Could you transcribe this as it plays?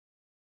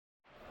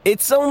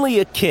It's only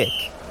a kick,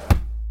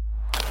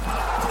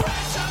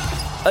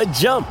 a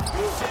jump,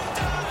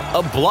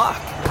 a block.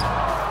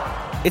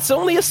 It's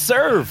only a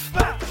serve.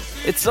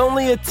 It's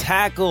only a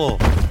tackle,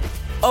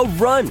 a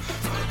run.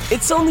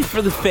 It's only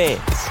for the fans.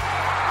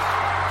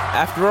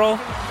 After all,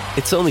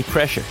 it's only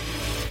pressure.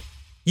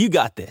 You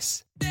got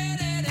this.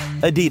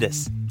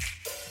 Adidas.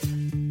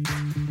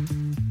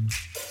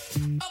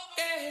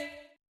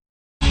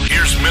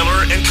 Here's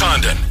Miller and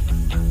Condon.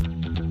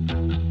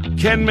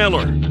 Ken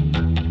Miller.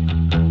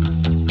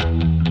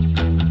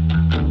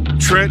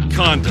 Trent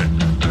Condon.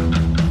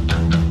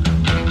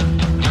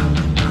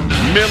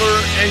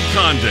 Miller and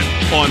Condon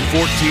on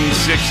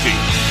 1460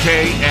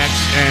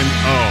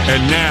 KXNO.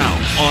 And now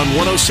on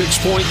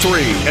 106.3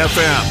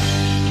 FM.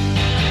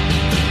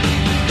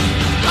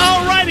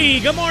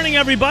 Alrighty, good morning,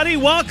 everybody.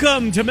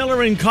 Welcome to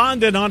Miller and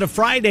Condon on a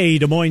Friday,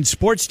 Des Moines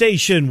Sports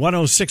Station,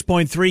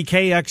 106.3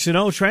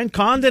 KXNO. Trent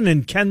Condon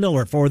and Ken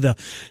Miller for the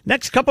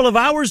next couple of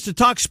hours to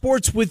talk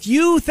sports with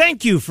you.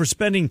 Thank you for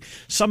spending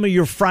some of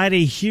your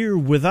Friday here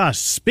with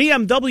us.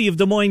 BMW of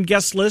Des Moines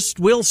guest list.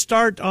 We'll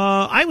start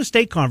Iowa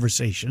State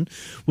conversation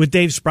with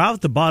Dave Sproul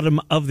at the bottom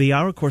of the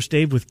hour. Of course,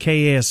 Dave with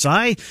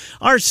KASI.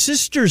 Our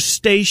sister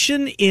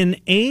station in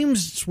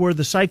Ames, it's where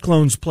the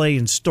Cyclones play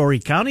in Story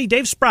County.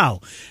 Dave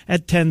Sproul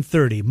at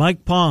 10:30.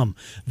 Mike Palm,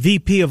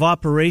 VP of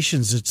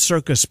Operations at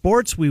Circa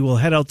Sports. We will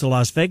head out to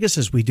Las Vegas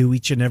as we do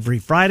each and every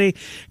Friday.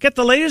 Get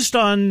the latest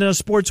on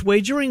sports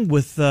wagering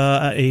with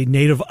a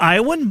native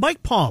Iowan.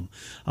 Mike Palm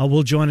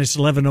will join us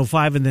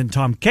 11:05, and then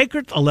Tom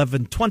Kakert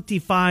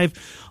 11:25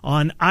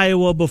 on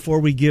Iowa before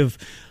we give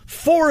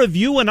four of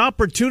you an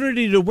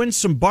opportunity to win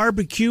some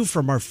barbecue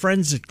from our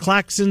friends at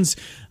Claxons.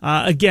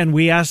 Again,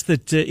 we ask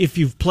that if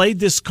you've played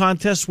this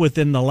contest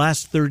within the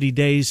last 30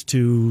 days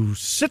to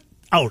sit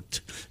out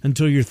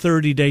until your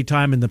 30-day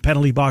time and the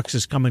penalty box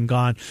is come and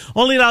gone.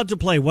 Only allowed to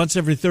play once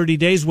every 30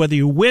 days, whether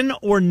you win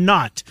or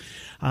not.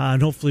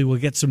 And hopefully we'll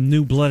get some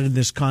new blood in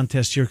this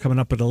contest here coming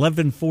up at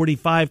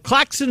 11:45.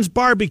 Claxons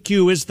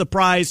Barbecue is the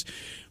prize.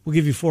 We'll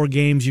give you 4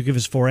 games. You give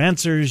us 4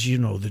 answers. You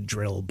know the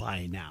drill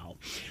by now.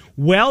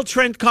 Well,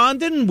 Trent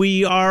Condon,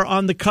 we are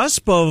on the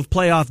cusp of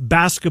playoff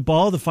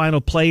basketball, the final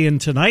play-in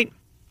tonight.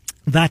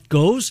 That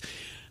goes.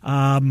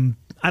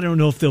 I don't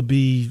know if they'll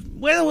be.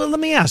 Well, let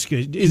me ask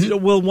you: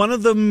 will one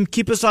of them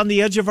keep us on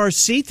the edge of our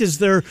seat? Is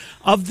there,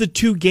 of the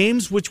 2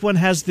 games, which one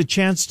has the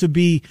chance to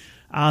be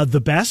the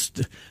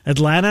best?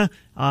 Atlanta,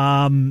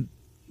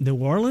 New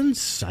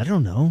Orleans? I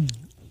don't know.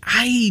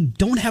 I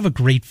don't have a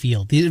great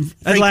feel.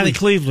 Atlanta,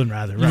 Cleveland,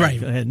 rather. Right.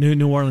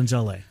 New Orleans,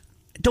 LA.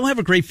 Don't have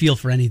a great feel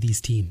for any of these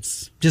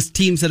teams. Just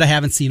teams that I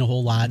haven't seen a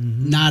whole lot.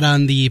 Not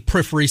on the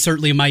periphery,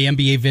 certainly in my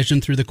NBA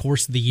vision through the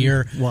course of the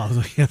year. Well,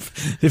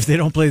 if they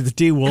don't play the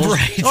T-Wolves.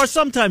 Right. Or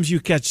sometimes you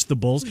catch the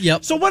Bulls.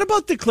 Yep. So what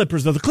about the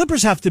Clippers, though? The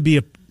Clippers have to be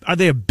are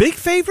they a big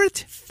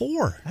favorite?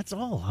 4. That's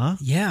all, huh?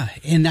 Yeah,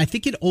 and I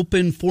think it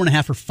opened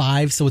 4.5 or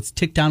 5, so it's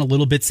ticked down a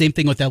little bit. Same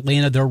thing with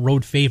Atlanta, their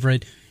road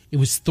favorite. It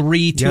was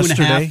 3,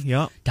 2.5.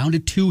 Yeah. Down to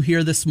 2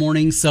 here this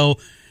morning, so...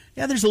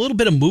 Yeah, there's a little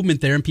bit of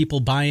movement there and people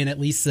buying at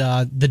least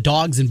the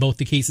dogs in both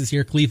the cases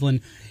here,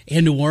 Cleveland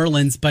and New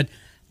Orleans, but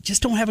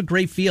just don't have a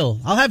great feel.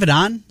 I'll have it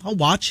on. I'll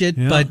watch it,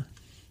 but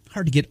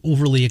hard to get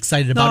overly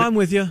excited about it. No, I'm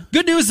with you.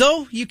 Good news,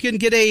 though. You can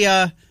get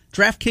a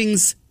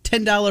DraftKings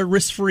 $10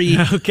 risk-free.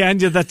 Okay,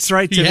 that's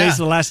right. Today's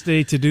the last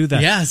day to do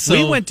that. Yeah, so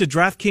we went to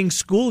DraftKings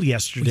school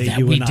yesterday. That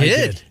you we and I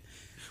did.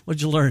 What'd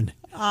you learn?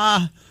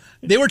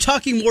 They were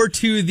talking more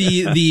to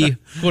the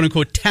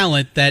quote-unquote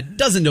talent that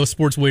doesn't know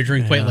sports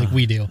wagering quite like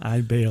we do.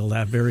 I bailed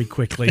that very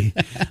quickly.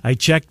 I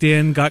checked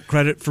in, got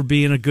credit for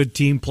being a good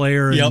team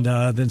player, and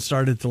then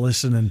started to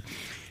listen. And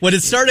when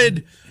it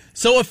started,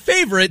 so a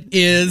favorite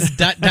is ...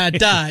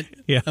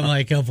 Yeah. I'm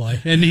like, oh boy.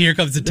 And here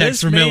comes the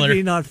text from Miller.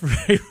 Maybe not for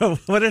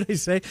what did I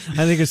say?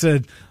 I think I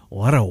said,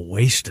 what a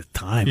waste of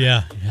time.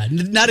 Yeah.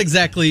 Not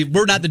exactly.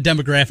 We're not the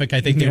demographic I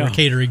think they were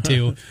catering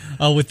to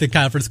with the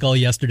conference call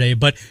yesterday.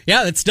 But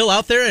yeah, it's still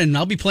out there, and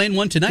I'll be playing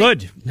one tonight.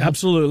 Good.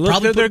 Absolutely.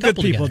 Look, they're good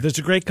people. Together. There's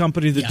a great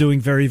company. They're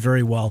doing very,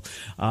 very well.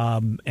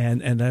 And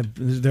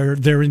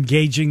they're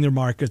engaging their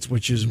markets,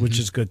 which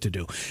is good to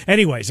do.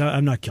 Anyways,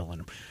 I'm not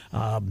killing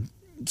them.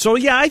 So,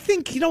 yeah, I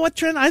think, you know what,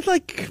 Trent? I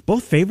like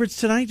both favorites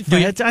tonight.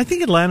 I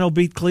think Atlanta will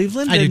beat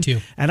Cleveland. I do, too.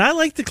 And I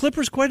like the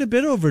Clippers quite a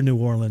bit over New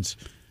Orleans.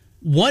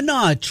 One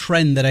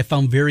trend that I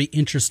found very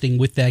interesting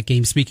with that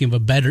game, speaking of a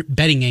better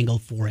betting angle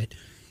for it,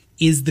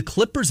 is the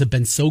Clippers have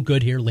been so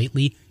good here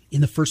lately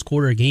in the first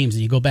quarter of games.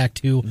 And you go back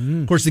to,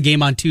 of course, the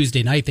game on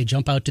Tuesday night. They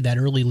jump out to that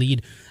early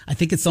lead. I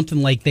think it's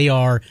something like they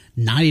are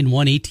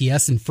 9-1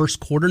 ATS in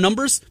first quarter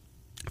numbers.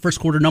 First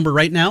quarter number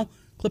right now,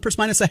 Clippers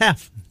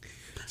 -0.5.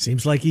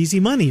 Seems like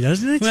easy money,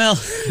 doesn't it? Well,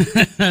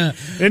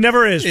 it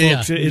never is,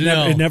 folks.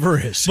 Yeah, it never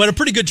is. But a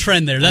pretty good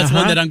trend there. That's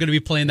one that I'm going to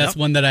be playing. That's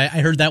one that I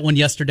heard that one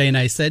yesterday, and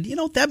I said,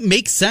 that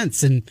makes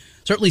sense. And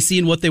certainly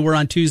seeing what they were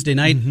on Tuesday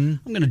night,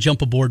 I'm going to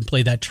jump aboard and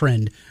play that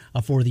trend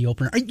for the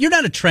opener. You're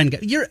not a trend guy.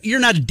 You're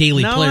not a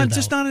daily player. No, I'm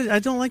just not. I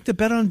don't like to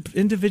bet on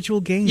individual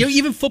games.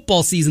 Even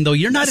football season, though,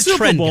 you're not a Super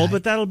trend Bowl, guy.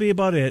 But that'll be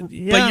about it.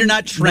 Yeah, but you're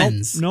not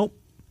trends. Nope.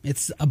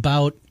 It's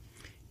about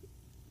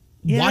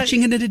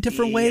watching it in a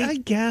different way? I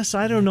guess.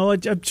 I don't know.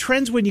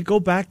 Trends, when you go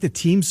back, the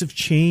teams have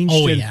changed.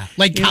 Oh, yeah.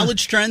 Like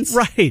college trends?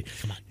 Right.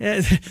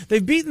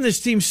 They've beaten this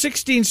team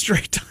 16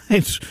 straight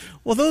times.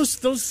 Well, those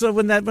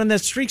when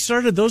that streak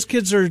started, those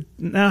kids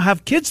now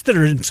have kids that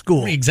are in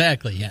school.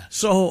 Exactly, yeah.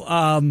 So,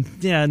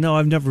 no,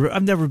 I've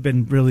never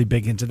been really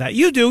big into that.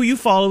 You do, you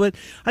follow it.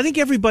 I think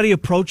everybody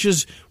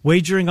approaches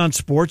wagering on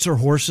sports or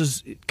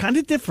horses kind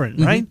of different,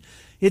 right?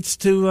 It's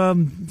to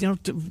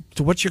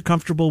what you're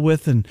comfortable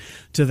with, and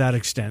to that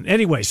extent.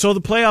 Anyway, so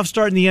the playoffs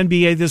start in the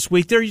NBA this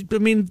week.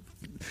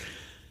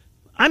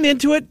 I'm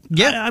into it.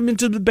 Yeah, I'm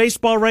into the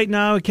baseball right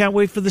now. I can't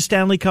wait for the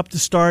Stanley Cup to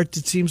start.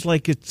 It seems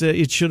like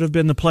it should have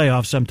been the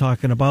playoffs I'm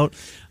talking about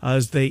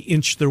as they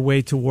inch their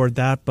way toward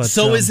that. But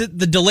so is it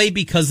the delay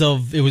because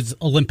of it was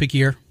Olympic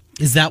year?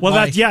 Is that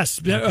why? Yes.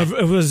 Okay.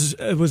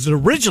 It was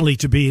originally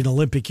to be an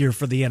Olympic year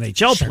for the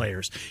NHL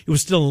players. It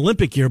was still an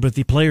Olympic year, but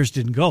the players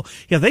didn't go.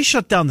 Yeah, they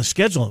shut down the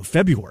schedule in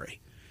February.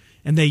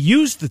 And they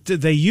used the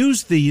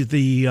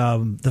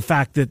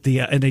fact that the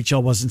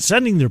NHL wasn't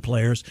sending their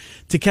players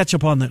to catch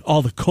up on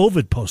all the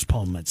COVID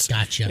postponements.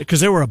 Gotcha. Because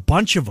there were a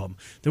bunch of them.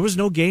 There was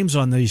no games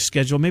on the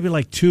schedule, maybe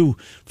like 2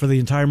 for the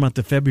entire month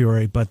of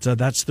February. But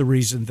that's the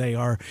reason they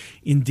are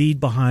indeed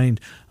behind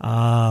the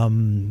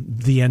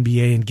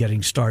NBA in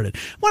getting started.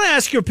 I want to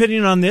ask your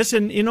opinion on this.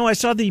 And I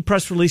saw the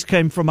press release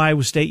came from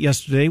Iowa State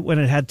yesterday when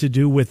it had to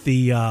do with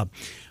the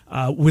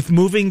with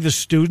moving the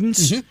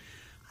students. Mm-hmm.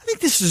 I think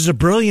this is a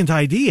brilliant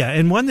idea,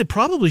 and one that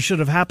probably should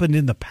have happened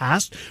in the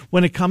past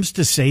when it comes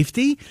to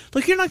safety.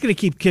 Look, you're not going to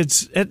keep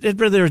kids,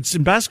 whether it's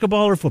in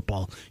basketball or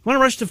football. You want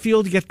to rush the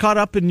field, you get caught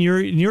up in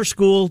your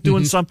school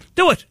doing something,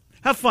 do it.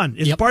 Have fun.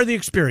 It's part of the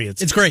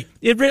experience. It's great.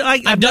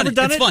 I've never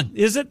done it. It's fun.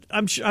 Is it?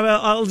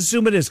 I'll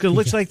assume it is, because it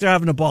looks like they're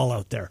having a ball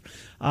out there.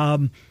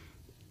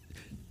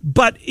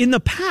 But in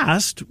the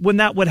past, when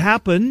that would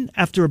happen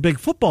after a big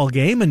football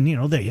game, and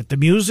they hit the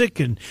music,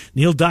 and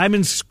Neil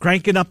Diamond's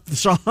cranking up the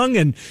song,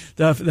 and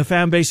the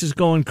fan base is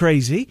going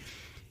crazy,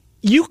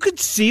 you could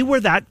see where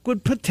that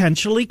would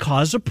potentially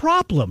cause a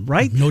problem,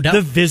 right? No doubt.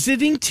 The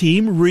visiting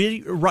team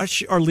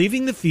are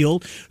leaving the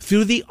field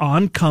through the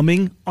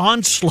oncoming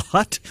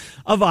onslaught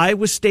of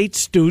Iowa State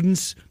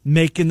students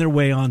making their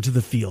way onto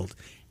the field,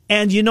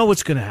 and you know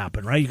what's going to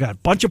happen, right? You got a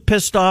bunch of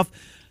pissed off,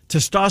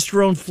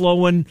 testosterone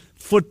flowing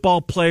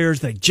football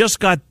players. They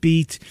just got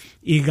beat.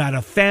 You got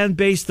a fan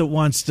base that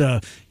wants to,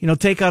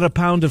 take out a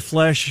pound of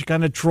flesh,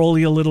 kind of troll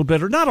you a little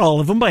bit, or not all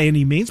of them by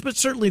any means, but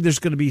certainly there's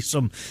going to be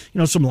some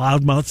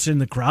loudmouths in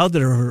the crowd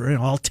that are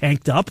all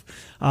tanked up.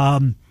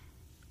 And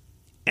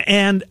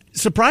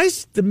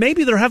surprised that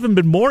maybe there haven't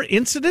been more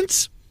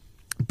incidents,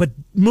 but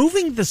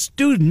moving the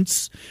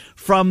students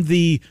from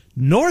the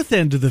north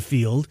end of the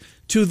field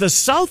to the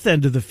south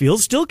end of the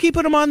field, still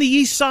keeping them on the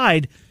east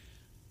side,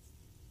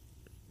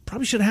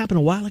 probably should have happened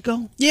a while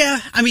ago. Yeah,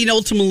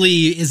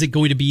 ultimately, is it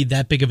going to be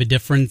that big of a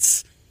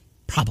difference?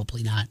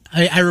 Probably not.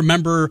 I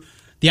remember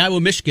the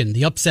Iowa-Michigan,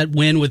 the upset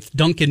win with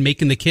Duncan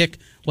making the kick,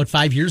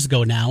 5 years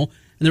ago now,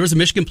 and there was a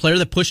Michigan player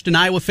that pushed an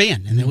Iowa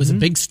fan, and there was a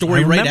big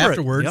story right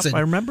afterwards. Yep, I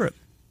remember it.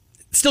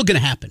 It's still going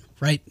to happen,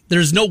 right?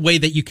 There's no way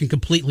that you can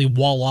completely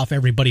wall off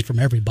everybody from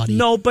everybody.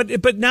 No,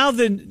 but now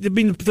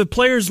the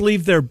players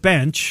leave their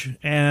bench,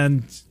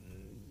 and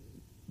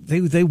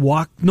they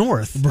walk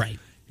north. Right.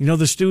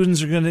 The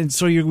students are going to,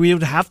 so we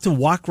would have to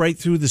walk right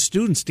through the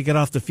students to get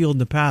off the field in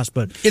the past.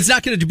 But it's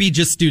not going to be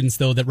just students,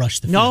 though, that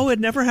rush the field. No, it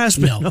never has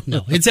been.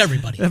 No, it's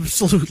everybody.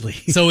 Absolutely.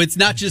 So it's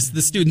not just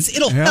the students.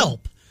 It'll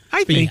help.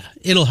 I think.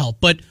 Yeah, it'll help.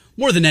 But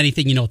more than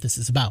anything, you know what this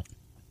is about.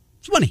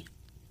 It's money.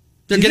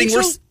 They're getting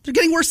worse. So? They're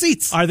getting worse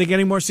seats. Are they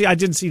getting more seats? I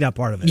didn't see that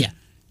part of it. Yeah.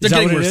 They're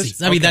getting worse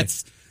seats. Okay.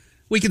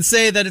 We can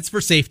say that it's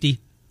for safety.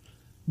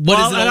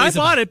 I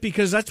bought it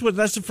because that's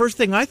the first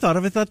thing I thought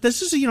of. I thought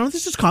this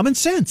is common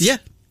sense. Yeah.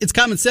 It's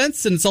common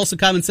sense, and it's also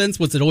common sense.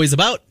 What's it always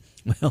about?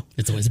 Well,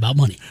 it's always about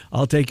money.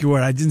 I'll take your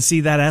word. I didn't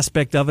see that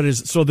aspect of it.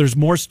 So there's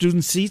more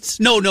student seats?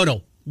 No.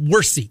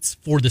 Worse seats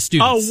for the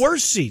students. Oh,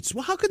 worse seats.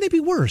 Well, how could they be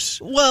worse?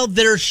 Well,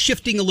 they're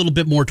shifting a little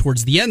bit more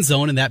towards the end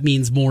zone, and that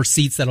means more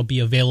seats that'll be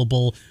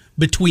available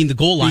between the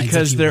goal lines.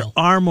 Because there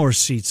are more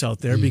seats out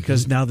there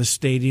because now the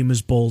stadium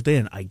is bowled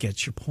in. I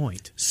get your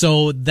point.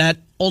 So that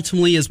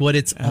ultimately is what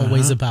it's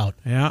always about.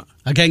 Yeah.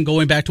 Again,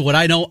 going back to what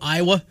I know,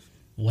 Iowa.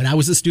 When I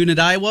was a student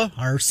at Iowa,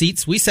 our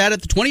seats, we sat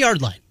at the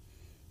 20-yard line.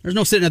 There's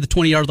no sitting at the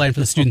 20-yard line for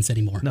the students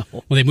anymore. No.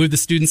 When they moved the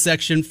student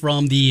section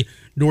from the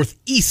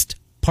northeast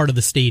part of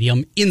the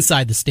stadium,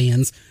 inside the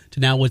stands, to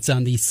now what's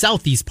on the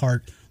southeast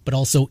part, but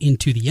also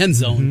into the end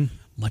zone,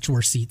 much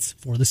worse seats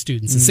for the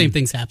students. The same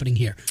thing's happening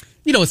here.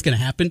 You know what's going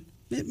to happen.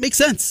 It makes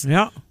sense.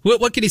 Yeah.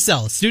 What can he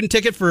sell? A student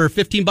ticket for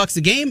 $15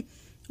 a game?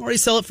 Or he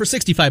sell it for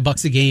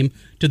 $65 a game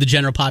to the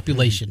general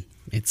population?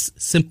 It's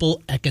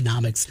simple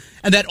economics,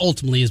 and that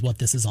ultimately is what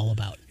this is all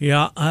about.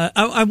 Yeah,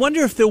 I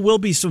wonder if there will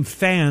be some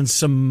fans,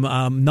 some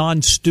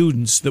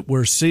non-students that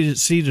were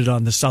seated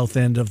on the south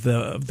end of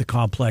the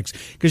complex,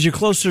 because you're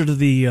closer to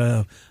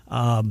the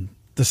what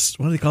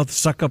do they call it, the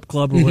suck-up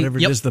club or whatever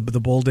it is, the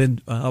bowled-in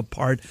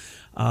part.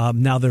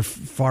 Now they're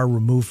far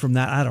removed from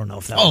that. I don't know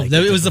if that.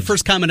 It was the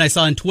first comment I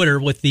saw on Twitter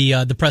with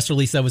the press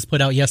release that was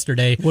put out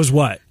yesterday. Was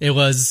what? It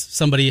was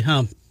somebody.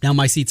 Now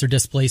my seats are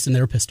displaced, and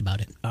they were pissed about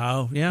it.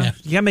 Oh yeah.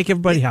 You gotta make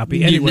everybody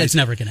happy. Anyway, it's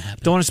never going to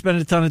happen. Don't want to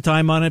spend a ton of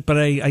time on it, but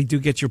I do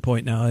get your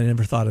point now. I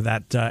never thought of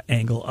that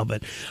angle of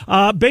it.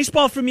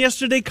 Baseball from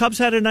yesterday. Cubs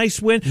had a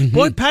nice win. Mm-hmm.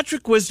 Boy,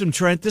 Patrick Wisdom,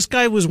 Trent. This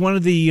guy was one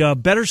of the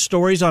better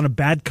stories on a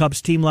bad Cubs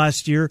team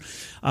last year.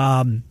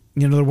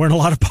 There weren't a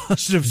lot of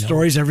positive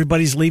stories.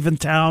 Everybody's leaving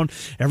town.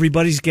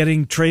 Everybody's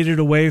getting traded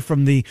away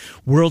from the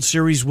World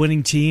Series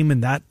winning team,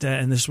 and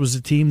this was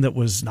a team that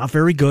was not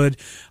very good.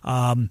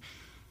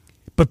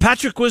 But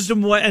Patrick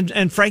Wisdom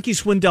and Frankie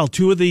Swindell,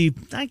 two of the,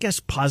 I guess,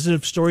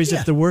 positive stories,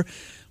 if there were.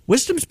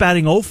 Wisdom's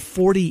batting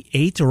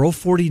 .048 or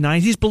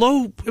 .049. He's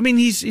below. I mean,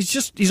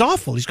 he's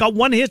awful. He's got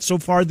one hit so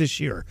far this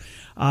year.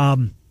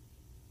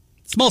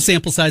 Small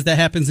sample size. That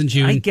happens in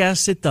June. I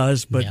guess it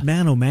does, but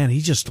man, oh man, he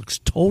just looks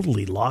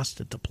totally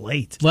lost at the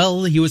plate.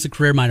 Well, he was a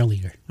career minor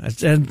leaguer.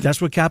 And that's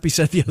what Cappy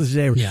said the other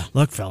day. Yeah.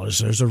 Look, fellas,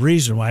 there's a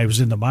reason why he was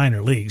in the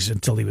minor leagues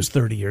until he was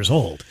 30 years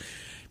old.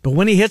 But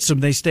when he hits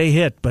them, they stay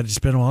hit, but it's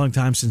been a long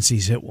time since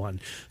he's hit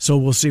one. So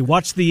we'll see.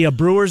 Watch the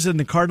Brewers and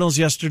the Cardinals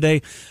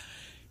yesterday.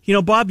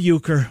 Bob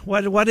Uecker,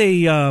 what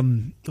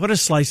a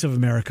slice of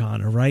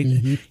Americana, right?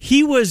 Mm-hmm.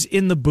 He was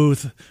in the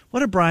booth. What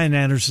did Brian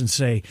Anderson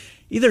say?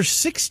 Either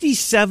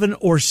 67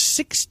 or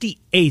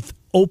 68th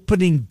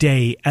opening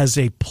day as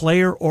a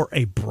player or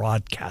a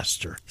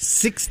broadcaster.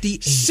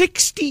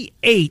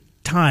 68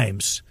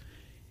 times.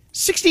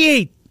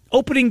 68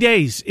 opening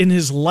days in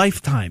his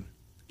lifetime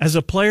as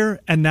a player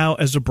and now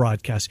as a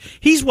broadcaster.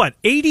 He's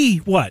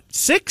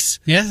 6?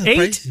 Yeah,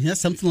 8? Yeah,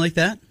 something like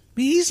that.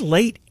 He's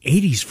late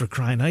 80s for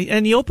crying out.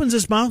 And he opens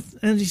his mouth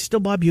and he's still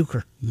Bob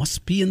Uecker.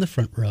 Must be in the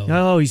front row.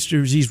 Oh,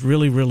 he's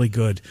really, really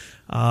good.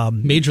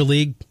 Major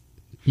League,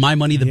 my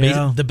money,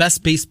 the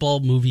best baseball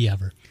movie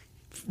ever.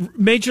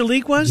 Major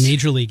League was?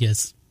 Major League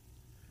is.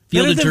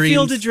 Field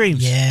of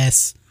Dreams.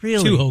 Yes.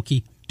 Really? Too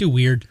hokey. Too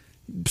weird.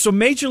 So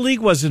Major League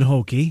wasn't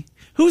hokey.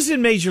 Who's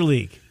in Major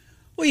League?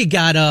 Well, you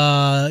got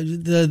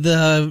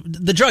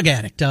the drug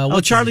addict.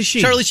 Charlie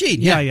Sheen. Charlie Sheen.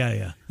 Yeah.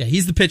 Yeah,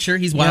 he's the pitcher.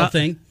 He's Wild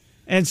Thing.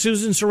 And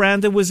Susan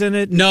Sarandon was in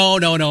it? No.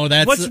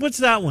 That's what's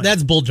that one?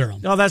 That's Bull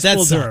Durham. Oh, that's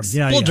Bull Durham.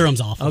 Yeah, Bull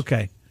Durham's awful.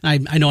 Okay. I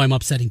know I'm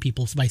upsetting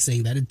people by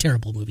saying that. A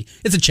terrible movie.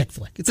 It's a chick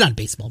flick. It's not a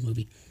baseball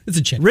movie. It's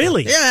a chick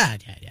really? flick. Yeah.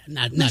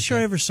 Not sure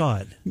I ever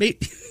saw it.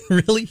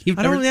 Really?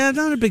 I'm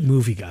not a big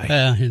movie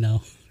guy.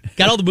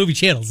 Got all the movie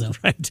channels, though.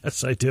 Right,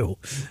 yes, I do.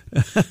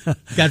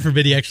 God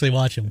forbid you actually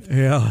watch them.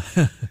 Yeah.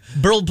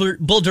 Bull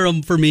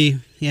Durham, for me,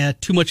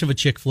 too much of a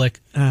chick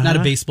flick. Not a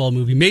baseball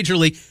movie. Major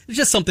League, it's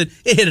just something,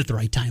 it hit at the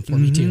right time for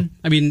me, too.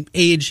 I mean,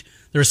 age,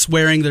 there's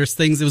swearing, there's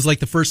things. It was like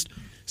the first...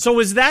 So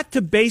is that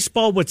to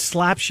baseball what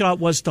Slapshot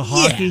was to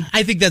hockey? Yeah,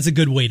 I think that's a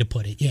good way to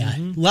put it, yeah.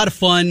 A lot of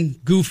fun,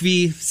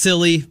 goofy,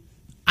 silly.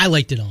 I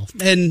liked it all.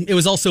 And it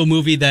was also a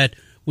movie that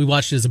we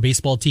watched as a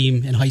baseball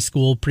team in high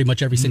school pretty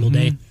much every single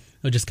day.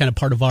 It was just kind of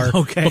part of our,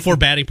 before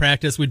batting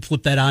practice, we'd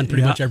flip that on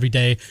pretty much every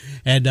day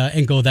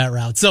and go that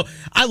route. So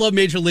I love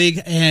Major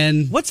League.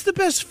 And what's the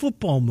best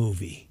football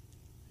movie?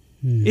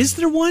 Is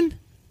there one?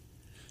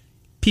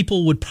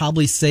 People would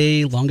probably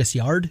say Longest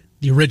Yard,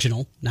 the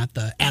original, not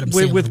the Adam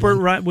Sandler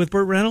with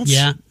Burt Reynolds?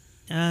 Yeah.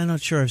 I'm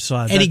not sure I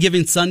saw it. Any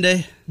Given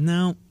Sunday?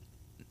 No.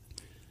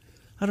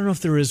 I don't know if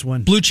there is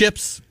one. Blue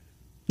Chips?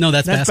 No,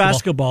 that's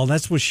basketball.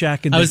 That's with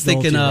Shaq and Dick I was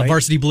thinking Nolte, right?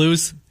 Varsity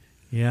Blues.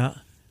 Yeah.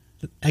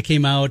 That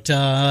came out,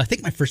 I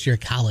think, my first year of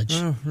college.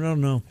 Oh, I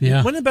don't know.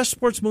 Yeah. One of the best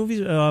sports movies,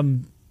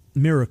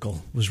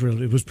 Miracle, was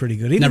pretty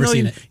good. Never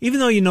seen it. Even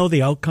though you know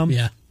the outcome.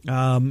 Yeah.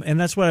 And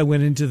that's why I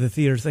went into the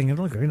theater thinking,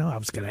 look, I know how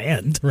it's going to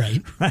end.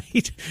 Right.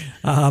 Right.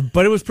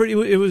 But it was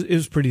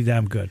pretty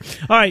damn good.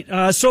 All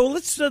right. So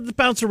let's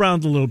bounce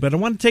around a little bit. I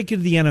want to take you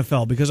to the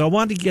NFL because I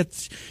want to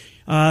get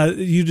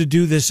you to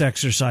do this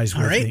exercise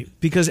with me.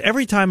 Because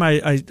every time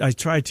I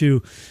try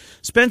to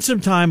spend some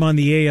time on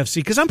the AFC,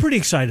 because I'm pretty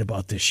excited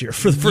about this year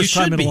for the first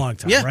time in a long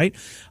time, right?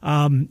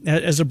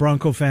 As a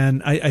Bronco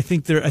fan, I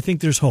think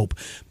there's hope.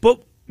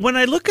 But when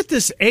I look at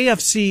this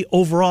AFC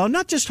overall, I'm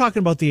not just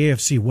talking about the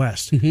AFC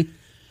West. Pull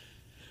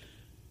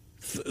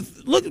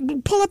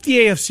up the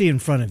AFC in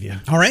front of you.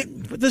 All right.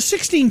 The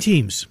 16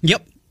 teams.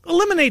 Yep.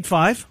 Eliminate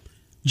 5.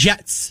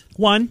 Jets.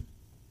 1.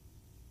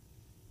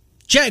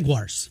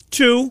 Jaguars.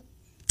 2.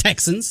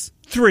 Texans.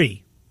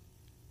 3.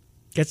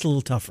 Gets a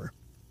little tougher.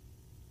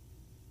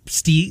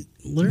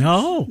 Steelers?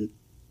 No,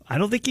 I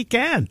don't think he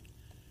can.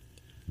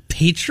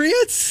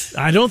 Patriots?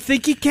 I don't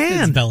think he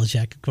can. It's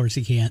Belichick. Of course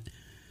he can't.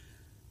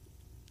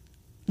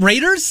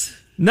 Raiders?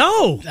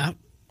 No.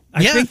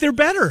 I think they're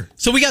better.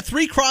 So we got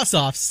 3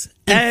 cross-offs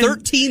and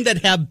 13 that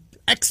have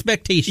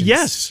expectations.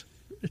 Yes.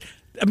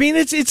 I mean,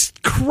 it's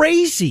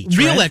crazy.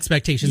 Real Trent.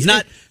 expectations,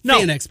 not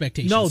fan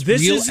expectations. No,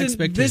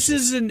 this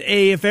isn't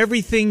if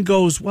everything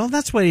goes well.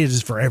 That's what it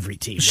is for every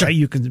team. Sure. Right?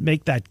 You can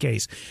make that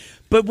case.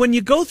 But when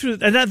you go through,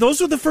 and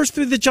those were the first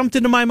 3 that jumped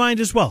into my mind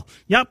as well.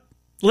 Yep,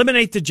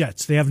 eliminate the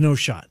Jets. They have no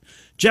shot.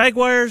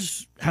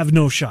 Jaguars have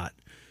no shot.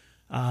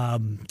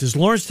 Does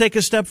Lawrence take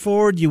a step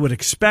forward? You would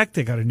expect.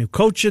 They got a new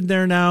coach in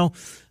there now.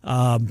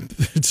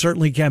 It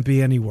certainly can't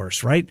be any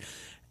worse, right?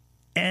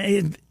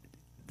 And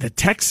the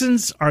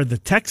Texans are the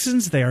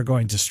Texans. They are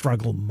going to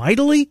struggle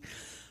mightily.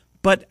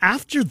 But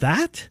after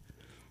that,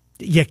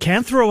 you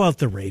can't throw out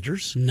the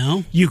Raiders.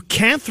 No. You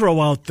can't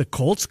throw out the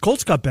Colts.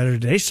 Colts got better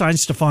today. Signed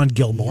Stephon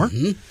Gilmore.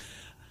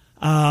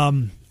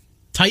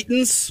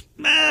 Titans.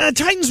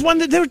 Titans won.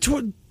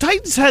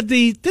 Titans had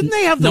the. Didn't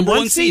they have the number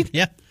one seed?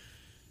 Yeah.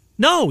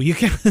 No, you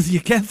can't. You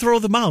can't throw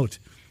them out.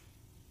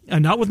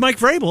 And not with Mike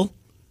Vrabel.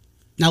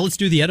 Now let's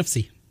do the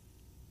NFC.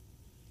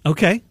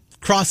 Okay.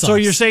 Cross off. So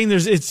you're saying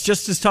it's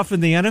just as tough in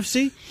the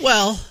NFC?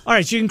 Well, all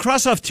right. So you can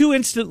cross off 2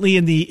 instantly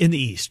in the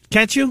East,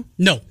 can't you?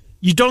 No.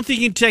 You don't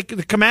think you can take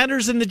the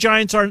Commanders and the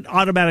Giants aren't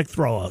automatic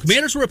throwouts?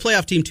 Commanders were a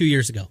playoff team 2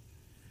 years ago.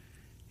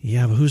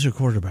 Yeah, but who's their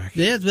quarterback?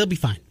 Yeah, they'll be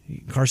fine.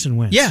 Carson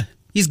Wentz. Yeah,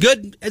 he's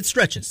good at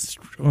stretches.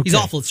 Okay. He's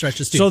awful at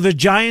stretches too. So the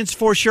Giants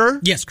for sure?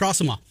 Yes, cross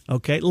them off.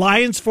 Okay.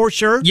 Lions for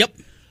sure? Yep.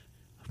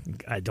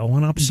 I don't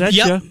want to upset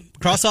Yep. you.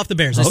 Cross off the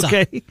Bears. I saw.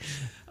 Okay.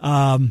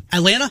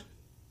 Atlanta?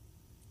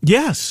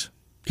 Yes.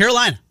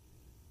 Carolina?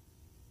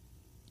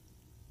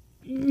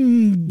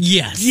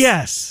 Yes.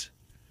 Yes.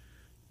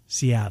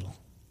 Seattle.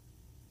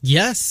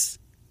 Yes.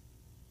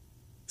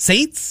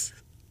 Saints?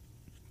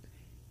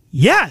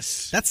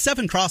 Yes. That's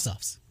 7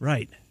 cross-offs.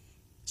 Right.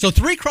 So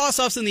 3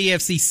 cross-offs in the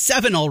AFC,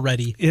 7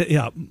 already.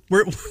 Yeah.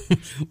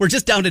 We're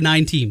just down to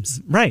 9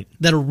 teams. Right.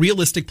 That are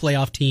realistic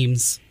playoff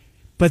teams.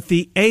 But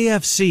the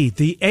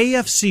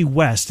AFC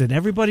West, and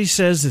everybody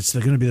says it's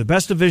going to be the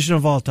best division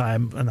of all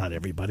time. Not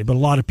everybody, but a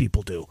lot of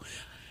people do.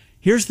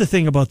 Here's the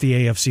thing about the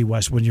AFC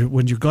West: when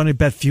you're going to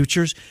bet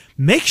futures,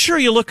 make sure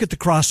you look at the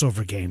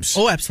crossover games.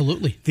 Oh,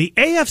 absolutely. The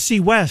AFC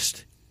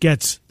West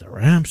gets the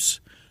Rams,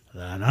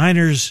 the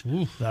Niners,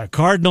 the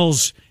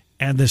Cardinals,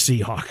 and the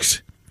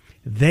Seahawks.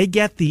 They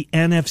get the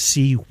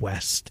NFC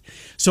West.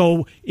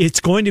 So it's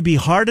going to be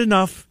hard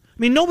enough. I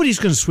mean, nobody's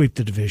going to sweep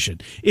the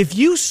division. If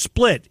you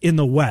split in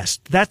the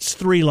West, that's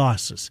 3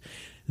 losses.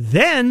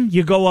 Then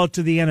you go out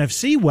to the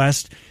NFC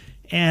West,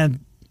 and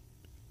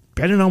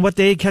depending on what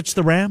day you catch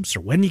the Rams,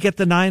 or when you get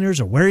the Niners,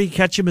 or where you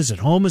catch them, is it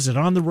home, is it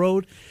on the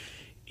road?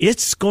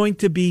 It's going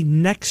to be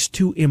next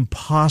to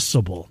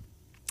impossible.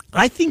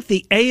 I think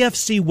the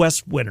AFC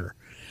West winner,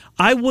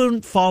 I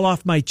wouldn't fall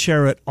off my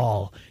chair at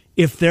all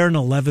if they're an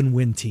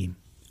 11-win team.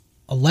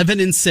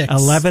 11-6.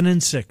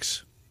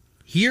 11-6.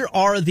 Here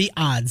are the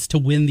odds to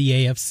win the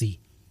AFC.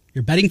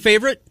 Your betting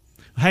favorite?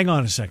 Hang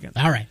on a second.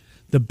 All right.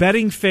 The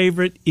betting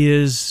favorite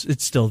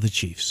it's still the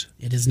Chiefs.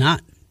 It is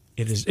not.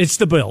 It's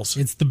the Bills.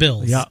 It's the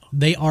Bills. Yeah.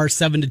 They are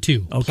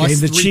 7-2. Okay, and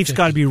the Chiefs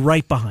got to be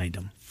right behind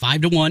them.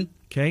 5-1.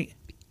 Okay.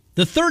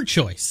 The third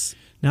choice.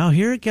 Now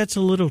here it gets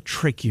a little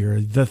trickier.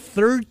 The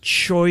third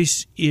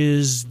choice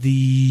is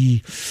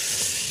the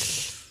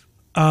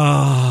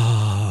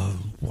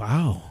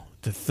wow.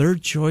 The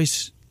third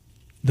choice,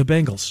 the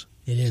Bengals.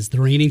 It is the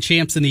reigning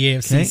champs in the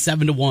AFC, Okay.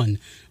 7-1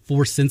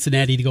 for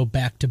Cincinnati to go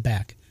back to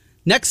back.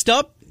 Next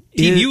up,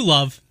 team you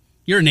love.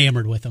 You're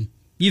enamored with them.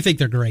 You think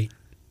they're great.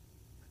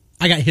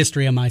 I got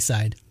history on my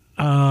side.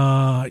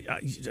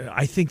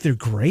 I think they're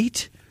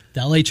great.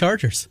 The LA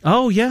Chargers.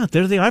 Oh yeah,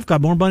 I've got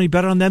more money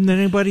bet on them than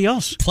anybody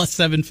else. Plus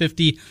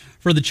 750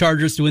 for the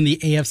Chargers to win the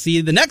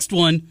AFC. The next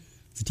one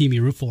is a team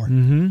you root for.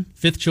 Mm-hmm.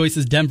 Fifth choice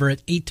is Denver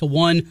at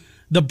 8-1.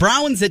 The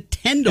Browns at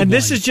 10-1. And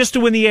this is just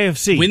to win the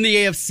AFC. Win the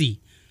AFC.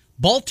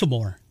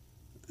 Baltimore.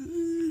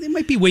 They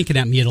might be winking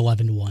at me at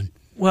 11-1.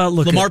 Well,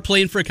 look, Lamar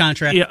playing for a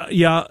contract.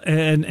 Yeah,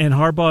 and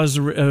Harbaugh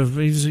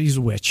is he's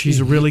a witch. He's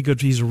a really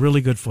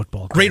good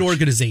football coach. Great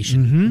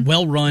organization,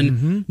 well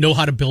run, know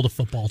how to build a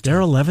football team.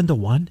 They're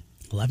 11-1.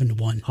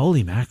 11-1.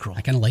 Holy mackerel!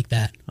 I kind of like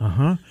that.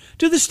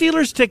 Do the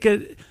Steelers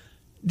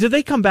do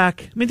they come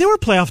back? I mean, they were a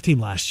playoff team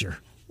last year.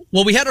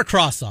 Well, we had our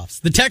cross-offs.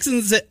 The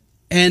Texans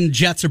and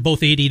Jets are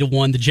both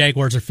 80-1. The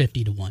Jaguars are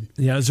 50-1.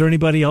 Yeah, is there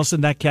anybody else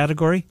in that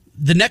category?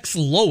 The next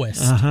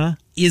lowest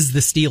is the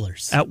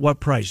Steelers. At what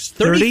price?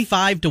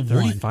 35-1.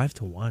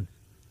 35-1.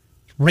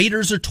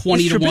 Raiders are 20-1.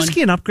 Was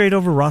Trubisky an upgrade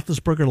over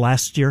Roethlisberger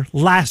last year?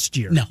 Last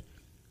year. No.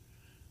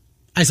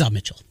 I saw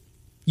Mitchell.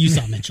 You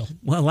saw Mitchell.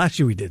 Well, last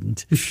year we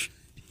didn't.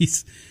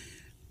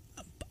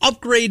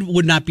 Upgrade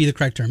would not be the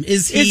correct term.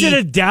 Is it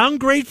a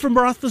downgrade from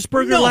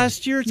Roethlisberger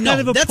last year? It's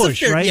kind of a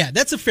push, right? Yeah,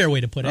 that's a fair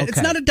way to put it. Okay.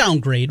 It's not a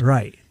downgrade.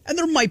 Right. And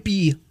there might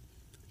be...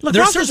 Look,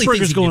 there are certainly things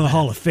Roethlisberger's he going can to the do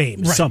Hall better. of Fame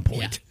at Right, some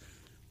point. yeah.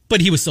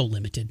 But he was so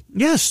limited.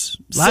 Yes,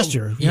 last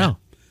year. Yeah.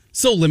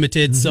 So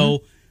limited.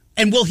 So,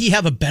 and will he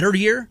have a better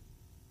year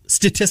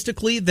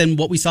statistically than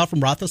what we saw from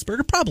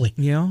Roethlisberger? Probably.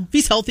 Yeah. If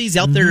he's healthy, he's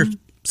out there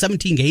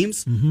 17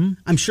 games.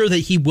 I'm sure that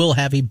he will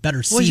have a better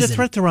Well, season. he's a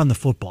threat to run the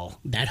football.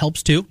 That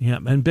helps too. Yeah,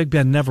 and Big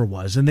Ben never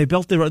was. And they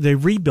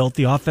rebuilt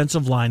the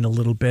offensive line a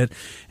little bit,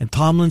 and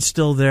Tomlin's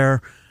still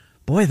there.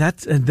 Boy, they're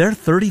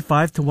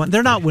 35-1.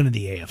 They're not winning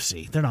the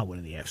AFC. They're not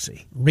winning the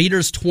AFC.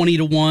 Raiders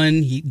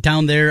 20-1.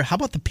 Down there. How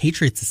about the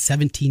Patriots at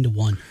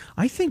 17-1?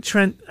 I think,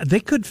 Trent,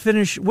 they could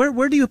finish.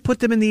 Where do you put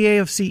them in the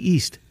AFC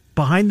East?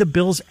 Behind the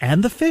Bills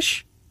and the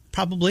Fish?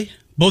 Probably.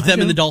 Both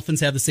them and the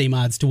Dolphins have the same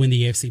odds to win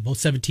the AFC. Both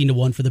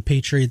 17-1 for the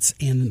Patriots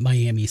and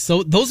Miami.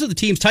 So those are the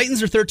teams.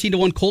 Titans are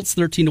 13-1. Colts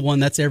 13-1.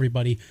 That's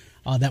everybody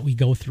that we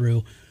go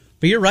through.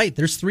 But you're right.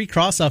 There's 3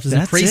 cross-offs.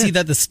 It's crazy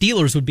that the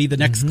Steelers would be the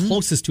next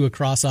closest to a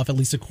cross-off, at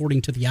least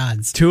according to the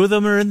odds. 2 of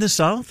them are in the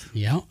South?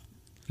 Yeah.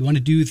 You want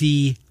to do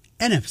the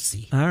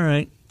NFC. All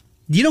right.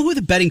 Do you know who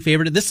the betting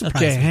favorite is? This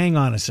surprises me. Okay, hang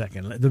on a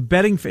second. The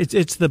betting,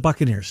 it's the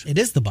Buccaneers. It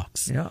is the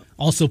Bucs. Yeah.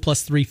 Also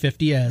plus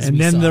 350 as and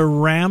we then saw. the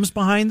Rams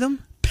behind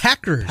them?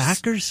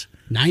 Packers.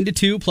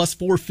 9-2 plus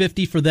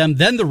 450 for them.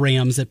 Then the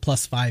Rams at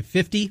plus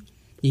 550. You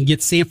can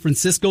get San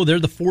Francisco. They're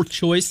the 4th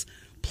choice.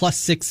 Plus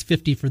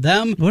 650 for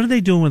them. What are they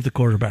doing with the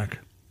quarterback?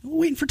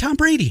 Waiting for Tom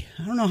Brady.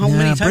 I don't know how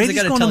many times Brady's they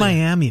got to going tell to you.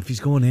 Miami if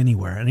he's going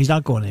anywhere, and he's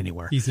not going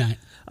anywhere. He's not.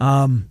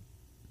 The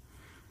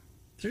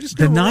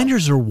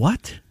Niners are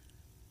what?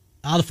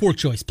 The 4th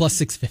choice, plus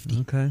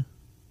 650. Okay.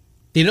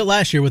 They did it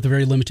last year with a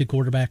very limited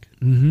quarterback.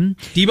 Mm-hmm.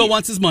 Debo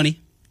wants his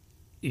money.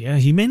 Yeah,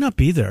 he may not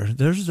be there.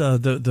 There's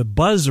the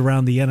buzz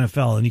around the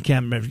NFL, and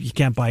you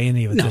can't buy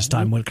any of it this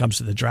time when it comes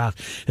to the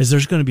draft. Is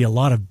there's going to be a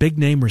lot of big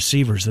name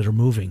receivers that are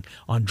moving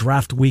on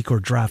draft week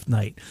or draft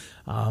night.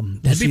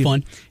 That'd be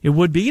fun. It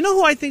would be. You know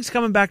who I think's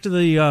coming back to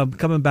the I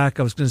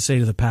was going to say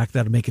to the pack.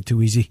 That'll make it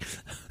too easy.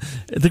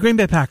 The Green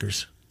Bay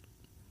Packers.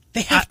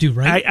 They have to,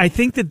 right? I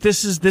think that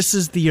this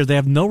is the year. They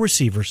have no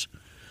receivers.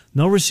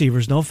 No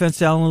offense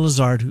to Alan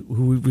Lazard,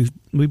 who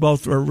we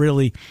both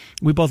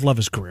love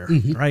his career,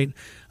 right?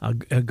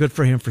 Good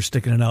for him for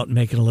sticking it out and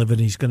making a living.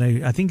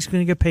 I think he's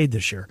gonna get paid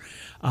this year.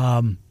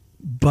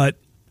 But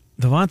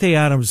Davante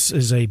Adams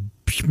is a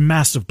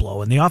massive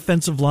blow, and the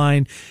offensive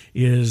line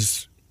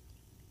needs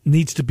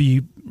to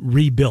be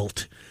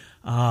rebuilt.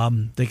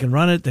 They can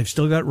run it. They've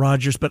still got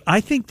Rodgers, but I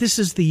think this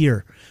is the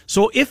year.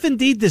 So if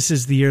indeed this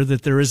is the year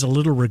that there is a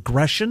little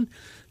regression,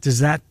 does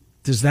that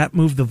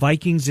move the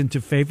Vikings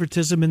into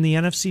favoritism in the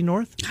NFC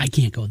North? I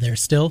can't go there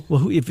still.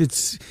 Well,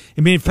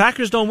 if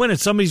Packers don't win it,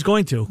 somebody's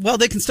going to. Well,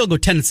 they can still go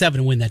 10-7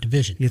 and win that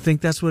division. You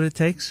think that's what it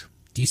takes?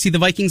 Do you see the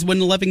Vikings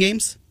win 11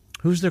 games?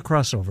 Who's their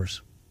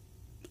crossovers?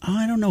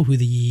 I don't know who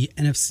the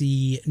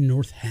NFC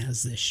North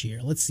has this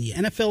year. Let's see.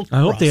 NFL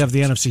I hope they have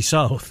the NFC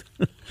South.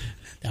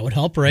 That would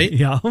help, right?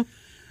 Yeah.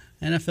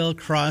 NFL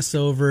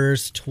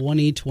crossovers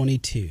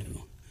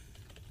 2022.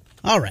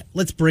 All right,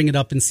 let's bring it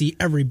up and see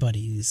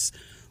everybody's.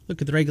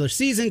 Look at the regular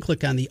season,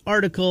 click on the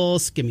article,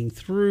 skimming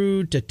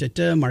through,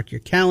 mark your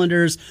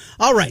calendars.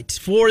 All right,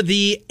 for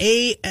the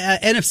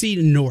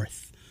NFC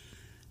North.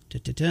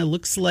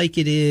 Looks like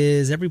it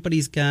is,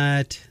 everybody's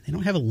got, they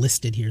don't have it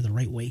listed here the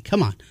right way.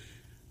 Come on.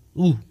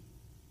 Ooh.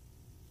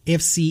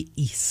 AFC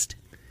East.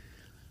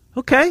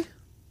 Okay.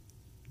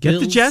 Get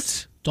Bills, the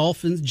Jets.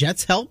 Dolphins.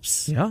 Jets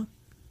helps. Yeah.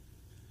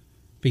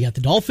 But you got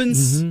the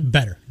Dolphins,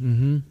 better.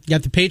 Mm-hmm. You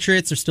got the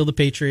Patriots, they're still the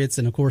Patriots.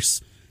 And, of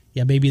course,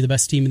 maybe the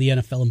best team in the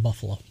NFL in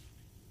Buffalo.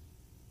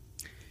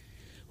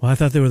 Well, I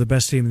thought they were the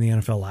best team in the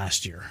NFL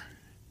last year.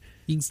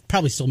 You can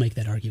probably still make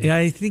that argument. Yeah,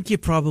 I think you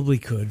probably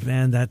could,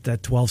 man.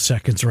 That 12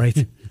 seconds,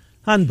 right?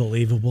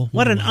 Unbelievable.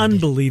 What an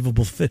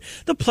unbelievable fit.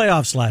 The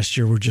playoffs last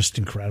year were just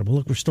incredible.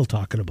 Look, we're still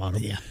talking about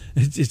them. Yeah.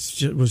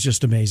 It was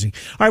just amazing.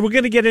 All right, we're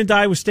going to get into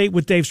Iowa State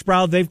with Dave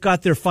Sproul. They've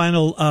got their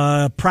final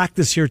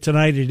practice here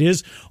tonight. It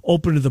is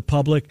open to the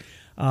public.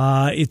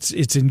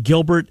 It's in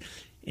Gilbert.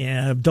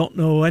 Don't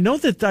know. I know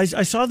that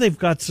I saw they've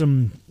got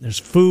there's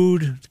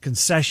food,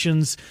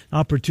 concessions,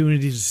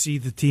 opportunity to see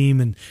the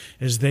team, and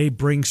as they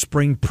bring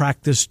spring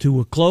practice to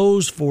a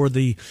close for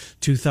the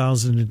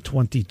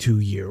 2022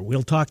 year.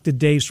 We'll talk to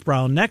Dave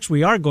Sproul next.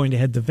 We are going to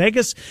head to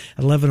Vegas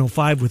at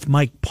 11:05 with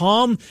Mike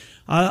Palm.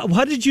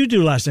 How did you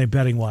do last night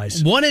betting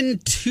wise?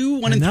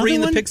 1-2, 1-3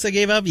 in the picks I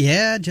gave up.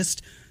 Yeah,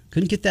 just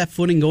couldn't get that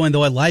footing going,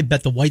 though. I live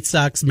bet the White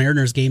Sox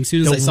Mariners game. As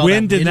soon as I saw the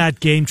wind in that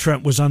game,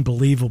 Trent, was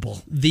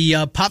unbelievable.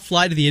 The pop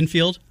fly to the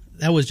infield,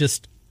 that was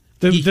just...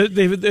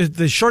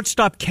 The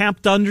shortstop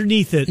camped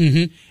underneath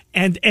it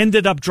and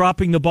ended up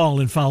dropping the ball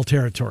in foul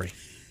territory.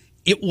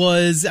 It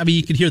was,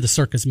 you could hear the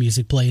circus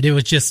music played. It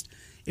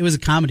was a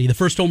comedy. The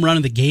first home run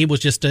of the game was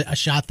just a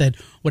shot that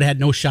would have had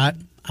no shot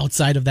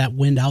outside of that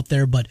wind out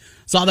there, but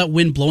saw that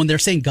wind blowing. They're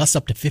saying gusts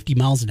up to 50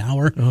 miles an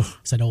hour.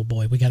 Said, oh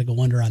boy, we got to go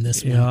under on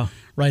this one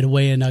right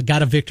away, and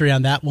got a victory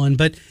on that one.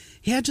 But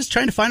yeah, just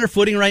trying to find our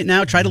footing right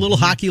now. Tried a little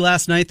hockey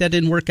last night. That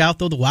didn't work out,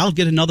 though. The Wild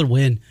get another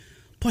win.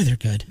 Boy, they're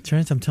good.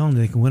 Trent, I'm telling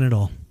you, they can win it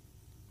all.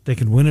 They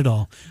can win it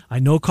all. I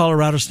know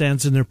Colorado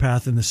stands in their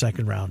path in the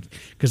second round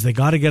because they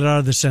got to get out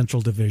of the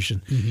Central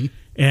Division,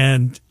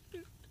 and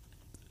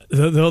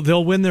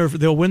they'll win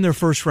their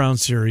first round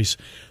series.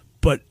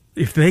 But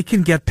if they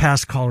can get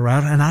past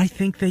Colorado, and I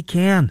think they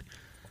can,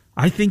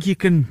 I think you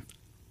can.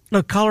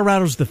 Look,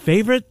 Colorado's the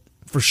favorite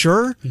for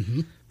sure,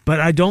 but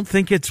I don't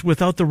think it's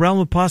without the realm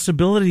of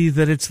possibility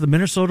that it's the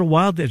Minnesota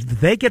Wild. If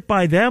they get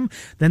by them,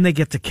 then they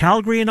get to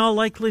Calgary in all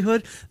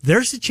likelihood.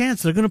 There's a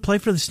chance they're going to play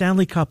for the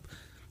Stanley Cup.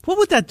 What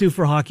would that do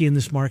for hockey in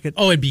this market?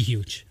 Oh, it'd be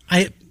huge.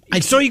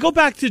 So you go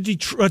back to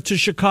Detroit, to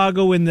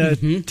Chicago in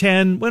the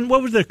 10.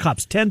 What were their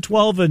cups? 10,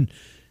 12, and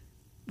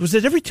Was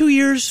it every 2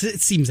 years?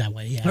 It seems that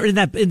way, yeah. Or in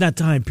that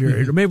time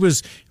period, or maybe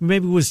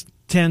it was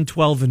 10,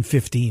 12, and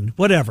 15,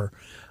 whatever.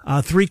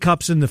 3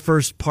 cups in the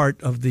first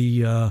part of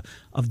the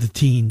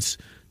teens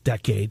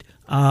decade.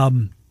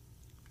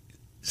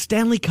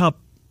 Stanley Cup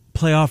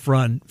playoff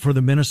run for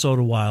the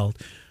Minnesota Wild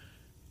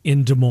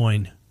in Des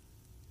Moines.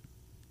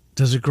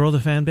 Does it grow the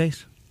fan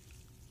base?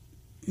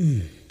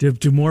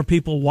 Do more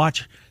people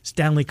watch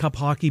Stanley Cup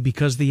hockey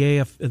because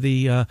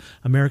the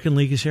American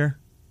League is here?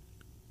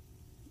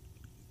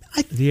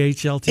 The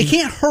AHL team? It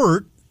can't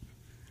hurt.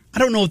 I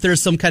don't know if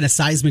there's some kind of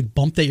seismic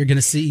bump that you're going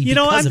to see.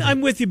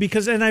 I'm with you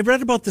and I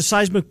read about the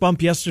seismic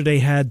bump yesterday.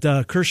 Had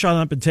Kershaw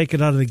not been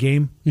taken out of the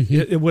game,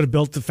 it would have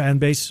built the fan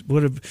base.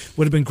 Would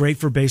have been great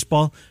for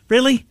baseball.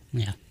 Really?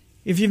 Yeah.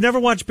 If you've never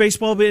watched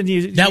baseball,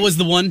 that was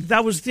the one.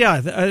 That was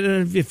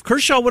if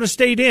Kershaw would have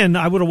stayed in,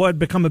 I would have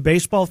become a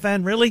baseball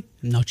fan. Really?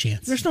 No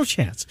chance. There's no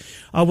chance.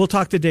 We'll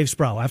talk to Dave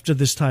Sproul after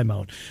this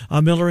timeout.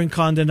 Miller and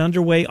Condon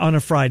underway on a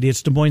Friday.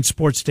 It's Des Moines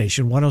Sports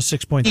Station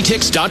 106.3.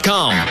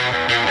 Etix.com. Now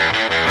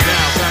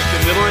back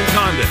to Miller and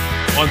Condon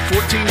on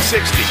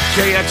 1460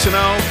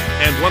 KXNO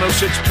and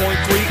 106.3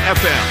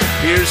 FM.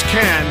 Here's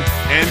Ken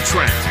and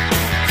Trent.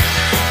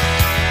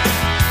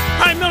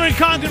 All right, Miller and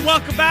Condon,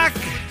 welcome back.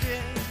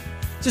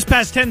 Just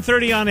past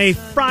 10:30 on a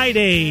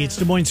Friday. It's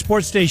Des Moines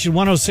Sports Station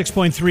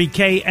 106.3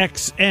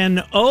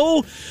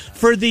 KXNO.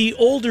 For the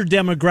older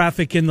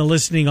demographic in the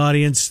listening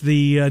audience,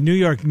 the New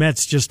York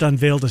Mets just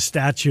unveiled a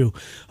statue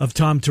of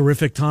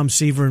Terrific Tom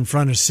Seaver in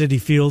front of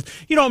Citi Field.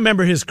 You don't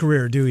remember his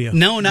career, do you?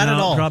 No, not at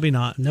all. Probably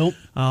not. Nope.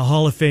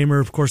 Hall of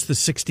Famer, of course, the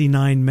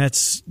 '69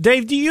 Mets.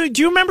 Dave, do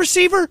you remember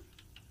Seaver?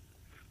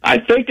 I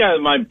think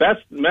my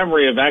best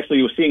memory of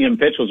actually seeing him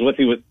pitch was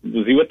he with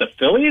the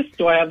Phillies?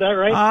 Do I have that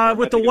right?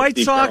 With the White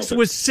Sox,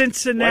 with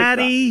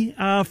Cincinnati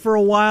for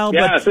a while.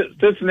 Yeah,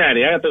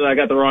 Cincinnati. I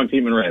got the wrong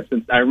team in red.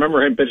 I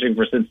remember him pitching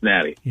for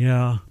Cincinnati.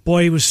 Yeah,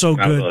 boy, he was so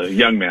good. Was a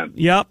young man.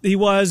 Yep, he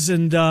was,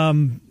 and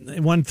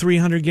won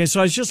 300 games.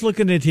 So I was just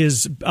looking at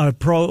his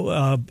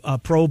pro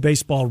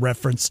baseball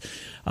reference.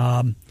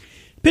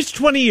 Pitched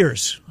 20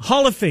 years,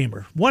 Hall of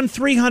Famer, won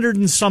 300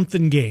 and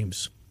something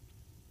games.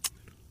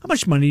 How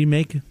much money do you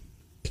make?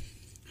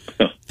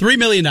 $3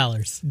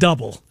 million.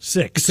 Double.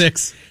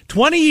 Six.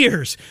 20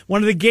 years.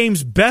 One of the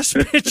game's best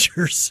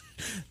pitchers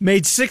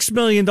made $6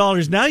 million.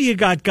 Now you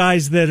got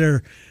guys that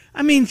are,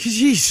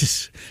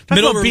 Jesus.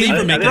 Middle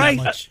reliever making that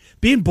much.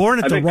 Being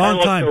born at the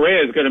wrong time.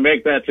 Correa is going to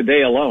make that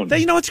today alone.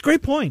 It's a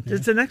great point.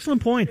 It's an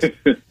excellent point.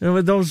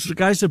 Those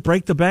guys that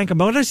break the bank. I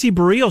mean, I see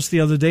Barrios the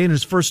other day in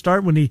his first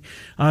start when he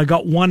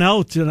got one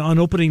out on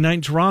opening night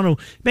in Toronto.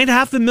 Made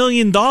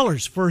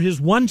 $500,000 for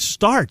his one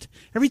start.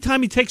 Every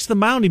time he takes the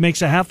mound, he makes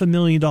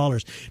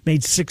 $500,000.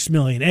 Made $6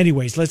 million.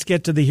 Anyways, let's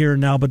get to the here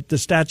and now. But the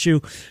statue,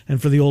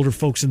 and for the older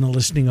folks in the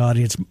listening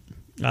audience,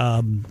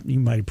 you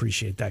might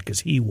appreciate that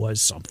because he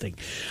was something.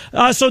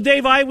 So,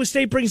 Dave, Iowa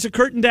State brings the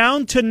curtain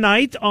down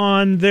tonight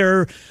on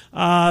their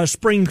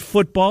spring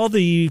football.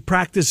 The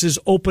practice is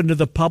open to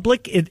the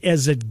public. It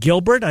is at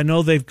Gilbert. I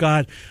know they've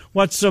got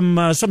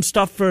some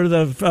stuff for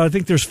I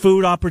think there's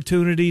food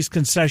opportunities,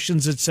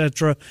 concessions,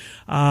 etc.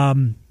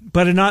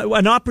 But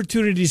an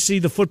opportunity to see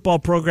the football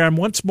program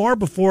once more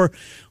before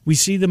we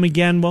see them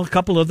again. Well, a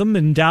couple of them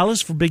in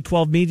Dallas for Big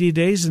 12 Media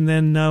Days, and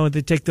then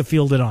they take the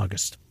field in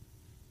August.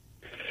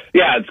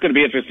 Yeah, it's going to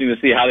be interesting to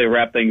see how they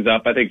wrap things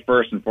up. I think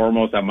first and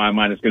foremost on my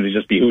mind, it's going to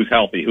just be who's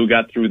healthy, who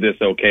got through this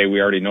okay. We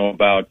already know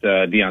about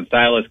Deion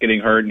Silas getting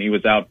hurt, and he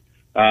was out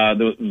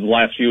the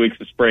last few weeks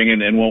of spring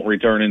and won't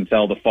return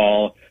until the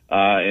fall.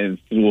 And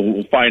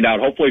we'll find out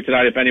hopefully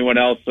tonight if anyone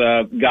else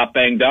got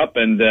banged up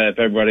and if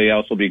everybody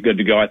else will be good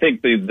to go. I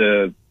think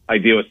the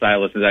idea with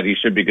Silas is that he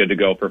should be good to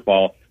go for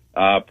fall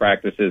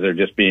practices. Are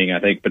just being, I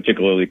think,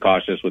 particularly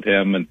cautious with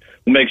him, and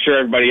we'll make sure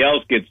everybody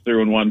else gets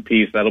through in one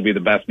piece. That'll be the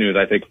best news,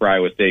 I think, for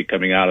Iowa State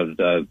coming out of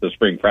the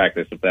spring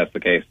practice, if that's the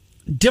case.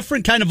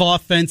 Different kind of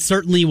offense,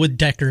 certainly with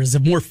Dekkers, a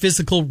more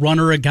physical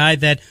runner, a guy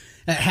that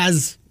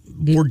has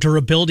more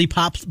durability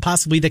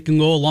possibly that can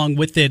go along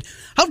with it.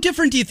 How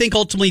different do you think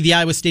ultimately the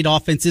Iowa State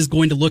offense is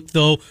going to look,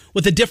 though,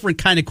 with a different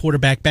kind of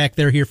quarterback back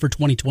there here for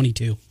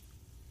 2022?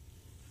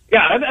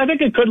 Yeah, I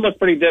think it could look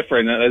pretty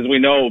different. As we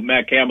know,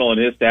 Matt Campbell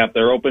and his staff,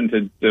 they're open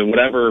to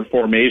whatever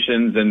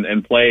formations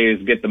and plays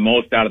get the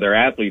most out of their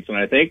athletes. And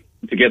I think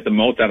to get the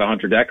most out of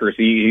Hunter Dekkers,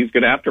 he's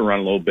going to have to run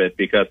a little bit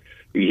because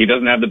he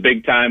doesn't have the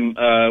big-time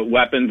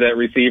weapons at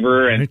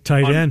receiver and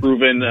tight end.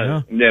 Unproven.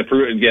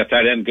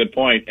 Tight end, good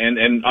point.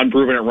 And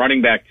unproven at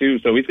running back, too.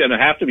 So he's going to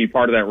have to be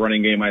part of that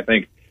running game, I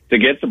think, to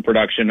get some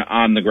production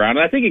on the ground.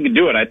 And I think he can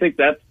do it. I think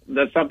that's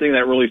something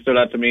that really stood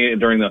out to me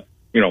during the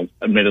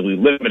admittedly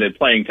limited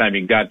playing time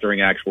he got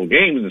during actual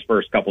games in his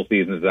first couple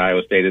seasons at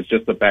Iowa State. It's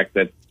just the fact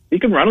that he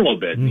can run a little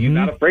bit. Mm-hmm. He's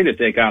not afraid to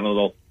take on a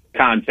little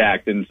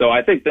contact. And so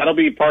I think that'll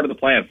be part of the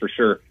plan for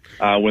sure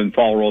when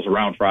fall rolls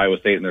around for Iowa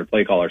State and their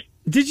play callers.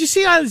 Did you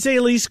see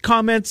Isaiah Lee's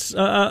comments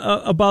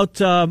about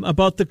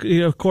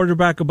the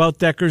quarterback, about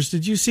Dekkers?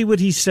 Did you see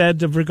what he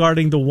said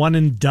regarding the one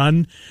and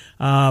done?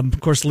 Of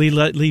course, Lee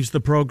leaves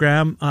the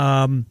program.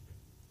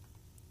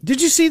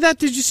 Did you see that?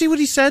 Did you see what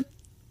he said?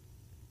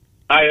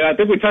 I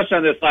think we touched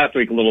on this last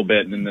week a little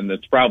bit, and then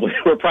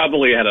we're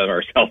probably ahead of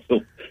ourselves.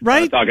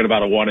 Right? Talking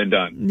about a one and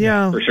done.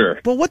 Yeah, for sure.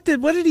 But what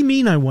did he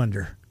mean? I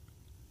wonder.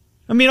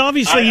 I mean,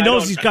 obviously he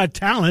knows he's got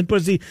talent.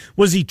 Was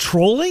he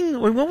trolling?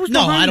 What was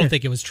no, I don't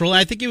think it was trolling.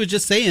 I think he was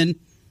just saying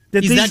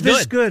that he's that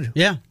this good.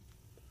 Yeah,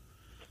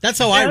 that's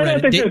how I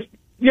read it.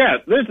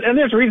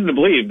 There's reason to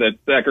believe that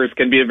Eckers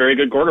can be a very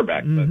good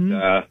quarterback.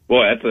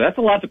 But that's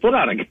a lot to put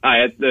on a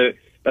guy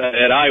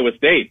at Iowa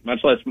State, much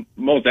less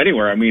most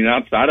anywhere. I mean,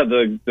 outside of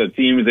the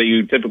teams that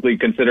you typically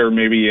consider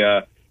maybe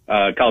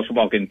college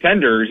football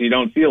contenders, you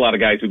don't see a lot of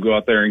guys who go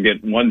out there and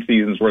get one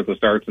season's worth of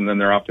starts and then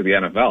they're off to the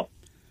NFL.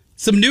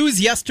 Some news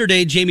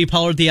yesterday, Jamie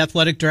Pollard, the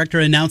athletic director,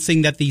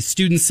 announcing that the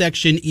student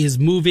section is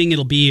moving.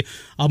 It'll be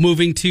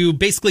moving to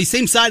basically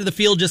same side of the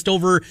field, just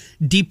over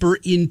deeper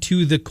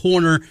into the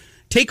corner.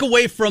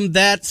 Takeaway from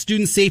that,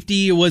 student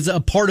safety was a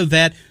part of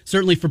that,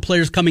 certainly for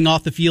players coming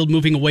off the field,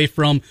 moving away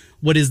from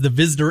what is the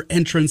visitor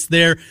entrance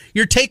there.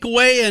 Your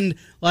takeaway, and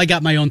I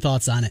got my own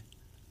thoughts on it.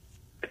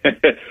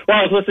 Well,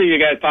 I was listening to you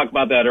guys talk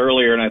about that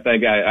earlier, and I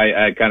think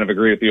I kind of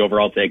agree with the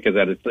overall take, because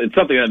that it's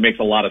something that makes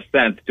a lot of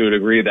sense to a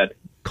degree that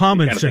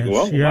common sense.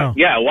 Why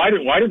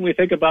didn't we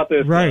think about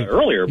this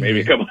earlier?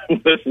 Maybe come up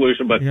with a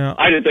solution, but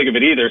I didn't think of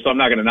it either, so I'm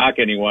not going to knock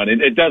anyone.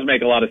 It does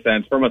make a lot of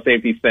sense from a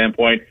safety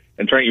standpoint.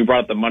 And Trent, you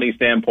brought up the money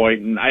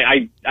standpoint, and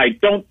I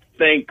don't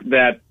think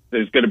that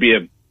there's going to be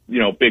a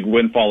big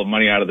windfall of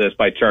money out of this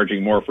by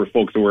charging more for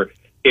folks who are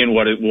in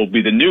what it will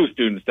be the new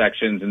student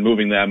sections and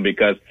moving them,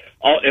 because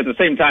at the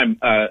same time,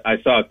 I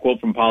saw a quote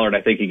from Pollard,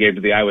 I think he gave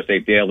to the Iowa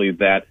State Daily,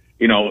 that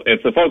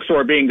if the folks who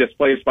are being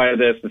displaced by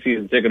this, the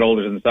season ticket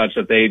holders and such,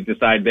 that they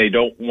decide they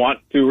don't want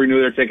to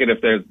renew their ticket,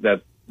 if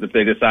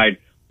they decide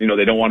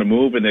they don't want to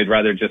move and they'd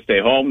rather just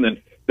stay home,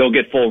 then they'll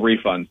get full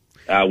refunds,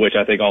 which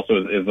I think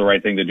also is the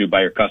right thing to do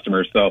by your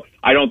customers. So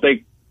I don't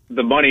think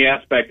the money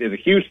aspect is a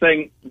huge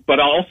thing, but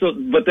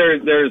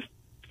there's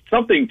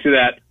something to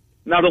that,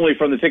 not only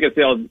from the ticket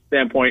sales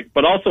standpoint,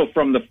 but also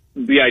from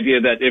the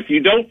idea that if you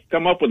don't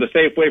come up with a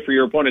safe way for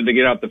your opponent to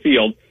get out the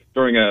field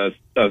during a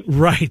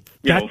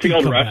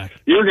field rush,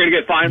 you're going to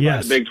get fined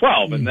by the Big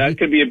 12, and that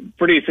could be a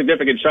pretty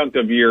significant chunk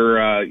of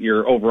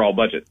your overall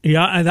budget.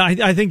 Yeah, and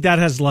I think that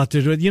has a lot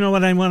to do with it. You know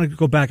what? I want to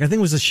go back. I think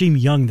it was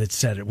Hasheem Young that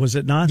said it. Was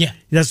it not? Yeah.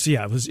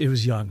 It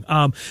was Young.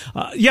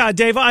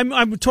 Dave,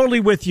 I'm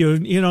totally with you.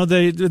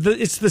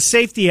 It's the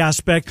safety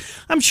aspect.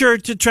 I'm sure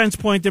to Trent's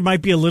point, there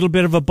might be a little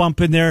bit of a bump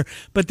in there,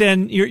 but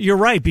then you're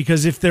right,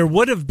 because if there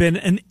would have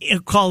been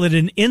call it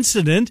an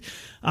incident,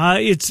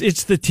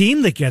 it's the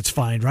team that gets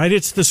fined, right?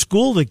 It's the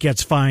school that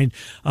gets fined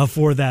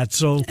for that.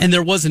 So, and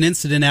there was an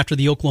incident after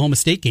the Oklahoma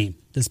State game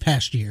this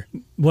past year.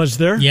 Was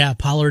there? Yeah,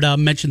 Pollard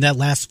mentioned that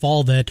last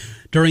fall, that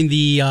during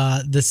the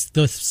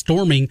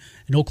storming,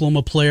 an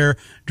Oklahoma player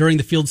during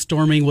the field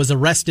storming was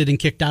arrested and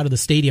kicked out of the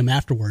stadium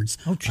afterwards.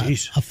 Oh,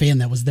 jeez. A fan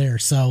that was there.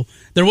 So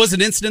there was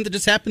an incident that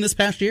just happened this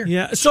past year.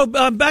 Yeah. So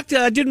back to,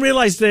 I didn't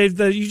realize, Dave,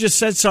 that you just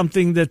said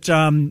something that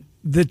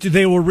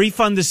they will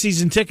refund the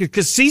season ticket,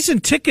 because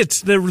season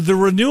tickets, the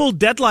renewal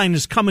deadline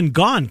is come and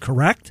gone,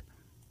 correct?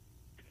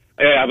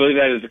 Yeah, I believe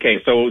that is the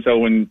case. So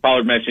when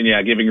Pollard mentioned,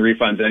 giving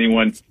refunds to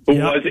anyone who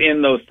was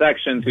in those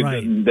sections,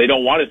 they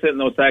don't want to sit in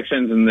those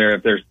sections, and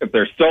if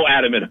they're so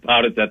adamant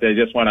about it that they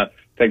just want to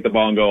take the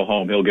ball and go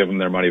home, he'll give them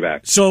their money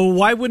back. So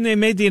why wouldn't they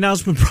made the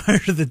announcement prior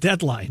to the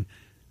deadline?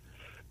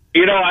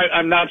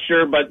 I'm not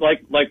sure, but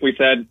like we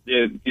said,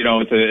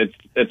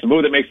 it's a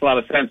move that makes a lot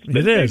of sense.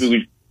 It is.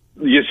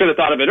 You should have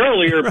thought of it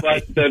earlier,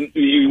 but then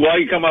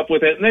you come up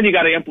with it, and then you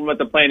got to implement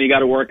the plan. You got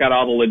to work out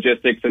all the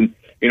logistics, and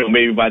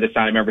maybe by the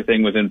time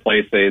everything was in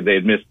place, they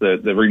had missed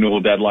the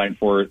renewal deadline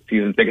for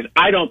season tickets.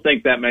 I don't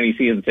think that many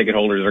season ticket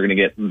holders are going to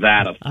get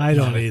that upset. I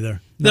don't either.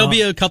 There'll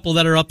be a couple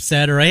that are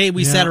upset, or hey,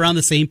 we sat around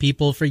the same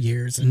people for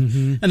years,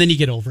 and then you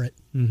get over it,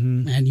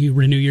 and you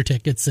renew your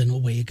tickets, and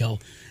away you go.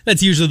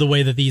 That's usually the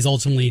way that these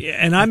ultimately.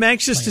 And I'm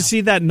anxious to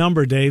see that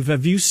number, Dave.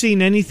 Have you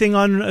seen anything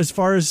on as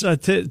far as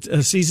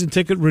season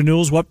ticket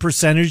renewals? What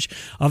percentage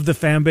of the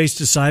fan base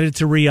decided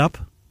to re-up?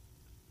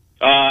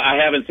 I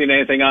haven't seen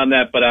anything on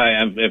that, but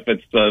if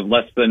it's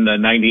less than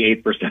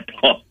 98%,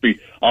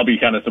 I'll be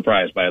kind of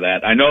surprised by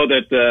that. I know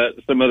that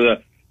some of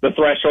the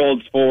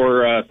thresholds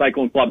for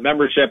Cyclone Club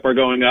membership are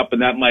going up,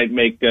 and that might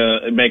make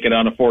it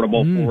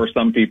unaffordable for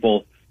some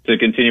people to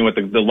continue with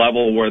the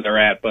level where they're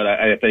at. But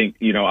I think,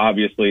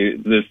 obviously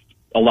there's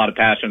a lot of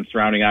passion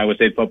surrounding Iowa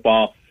State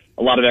football,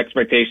 a lot of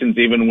expectations,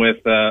 even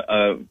with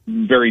a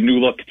very new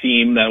look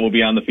team that will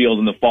be on the field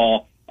in the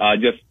fall.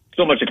 Just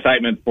so much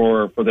excitement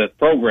for the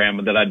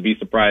program that I'd be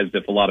surprised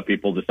if a lot of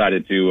people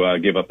decided to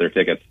give up their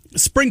tickets.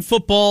 Spring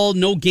football,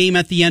 no game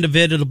at the end of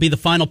it. It'll be the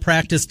final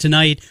practice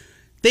tonight.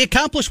 They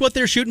accomplish what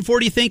they're shooting for,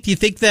 do you think? Do you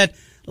think that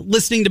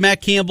listening to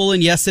Matt Campbell,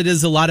 and yes, it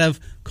is a lot of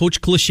coach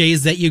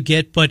cliches that you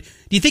get, but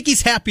do you think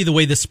he's happy the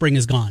way this spring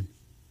has gone?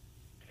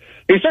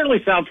 He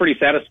certainly sounded pretty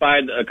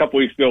satisfied a couple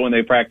weeks ago when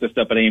they practiced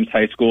up at Ames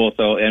High School.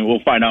 And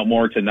we'll find out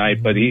more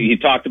tonight. But he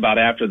talked about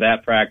after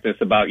that practice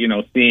about,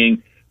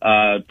 seeing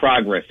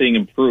progress, seeing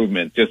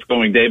improvement, just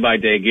going day by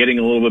day, getting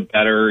a little bit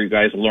better. You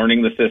guys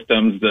learning the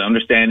systems,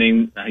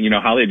 understanding,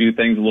 how they do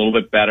things a little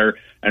bit better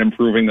and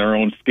improving their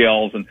own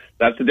skills. And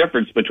that's the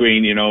difference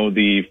between,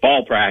 the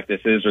fall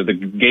practices or the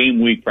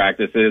game week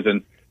practices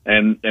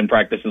and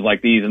practices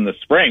like these in the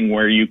spring,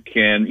 where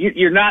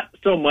you're not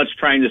so much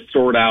trying to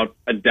sort out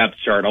a depth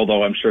chart,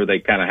 although I'm sure they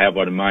kind of have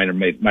one in mind, or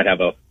might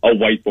have a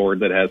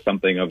whiteboard that has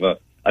something of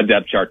a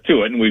depth chart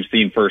to it. And we've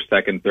seen first,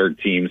 second, third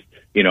teams,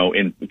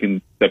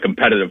 in the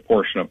competitive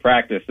portion of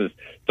practices.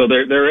 So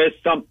there is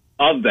some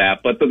of that,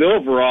 but the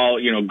overall,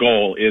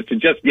 goal is to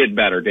just get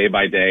better day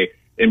by day,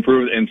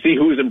 improve, and see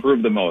who's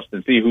improved the most,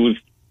 and see who's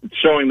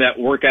showing that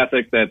work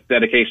ethic, that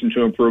dedication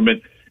to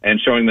improvement, and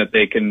showing that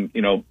they can,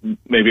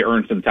 maybe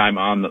earn some time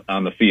on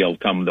the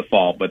field come the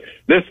fall. But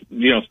this,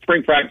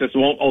 spring practice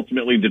won't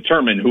ultimately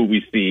determine who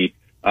we see.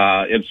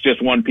 It's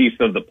just one piece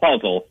of the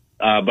puzzle.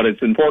 But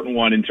it's an important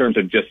one in terms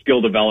of just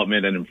skill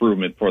development and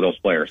improvement for those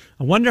players.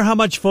 I wonder how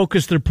much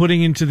focus they're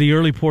putting into the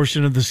early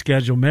portion of the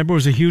schedule. Remember, it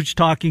was a huge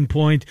talking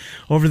point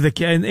over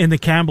in the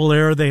Campbell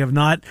era. They have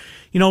not,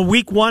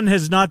 week one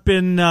has not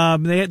been,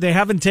 they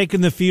haven't taken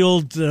the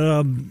field,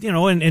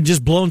 and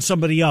just blown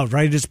somebody out,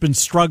 right? It's been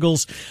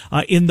struggles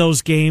in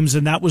those games,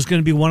 and that was going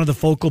to be one of the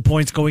focal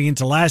points going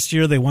into last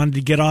year. They wanted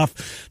to get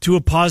off to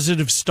a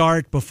positive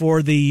start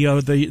before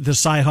the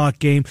Cy-Hawk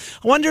game.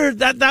 I wonder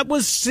that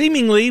was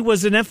seemingly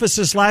was an emphasis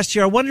last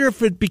year. I wonder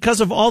if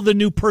because of all the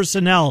new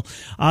personnel,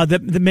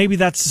 that maybe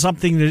that's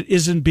something that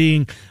isn't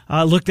being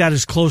looked at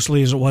as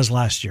closely as it was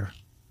last year.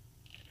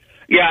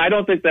 Yeah, I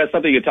don't think that's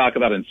something you talk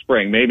about in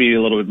spring. Maybe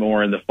a little bit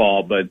more in the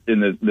fall, but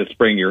in the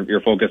spring, you're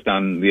focused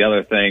on the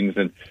other things,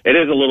 and it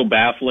is a little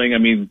baffling. I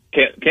mean,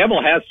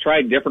 Campbell has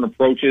tried different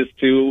approaches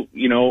to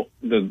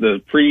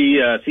the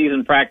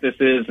pre-season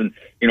practices, and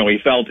he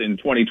felt in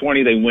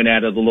 2020 they went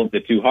at it a little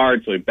bit too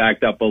hard, so he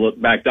backed off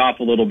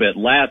a little bit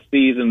last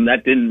season.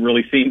 That didn't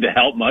really seem to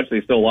help much.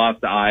 They still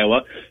lost to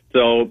Iowa,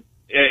 so.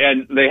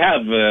 And they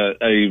have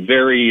a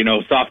very,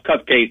 soft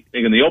cupcake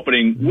in the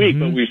opening week,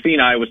 but we've seen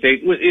Iowa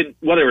State,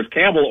 whether it's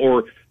Campbell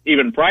or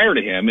even prior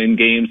to him in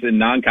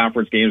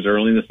non-conference games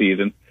early in the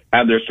season,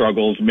 have their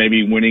struggles,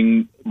 maybe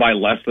winning by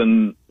less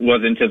than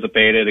was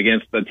anticipated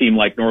against a team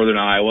like Northern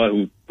Iowa,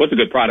 who puts a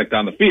good product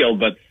on the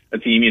field, but a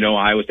team,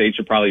 Iowa State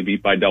should probably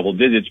beat by double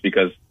digits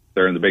because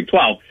they're in the Big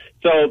 12.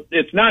 So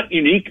it's not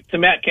unique to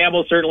Matt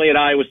Campbell. Certainly at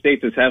Iowa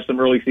State, does have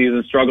some early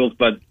season struggles,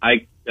 but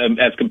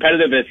as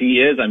competitive as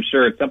he is, I'm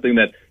sure it's something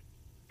that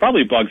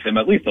probably bugs him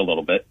at least a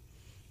little bit.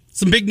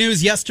 Some big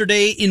news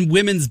yesterday in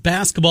women's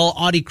basketball.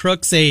 Audie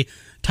Crooks, a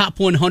top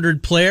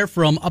 100 player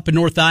from up in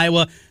North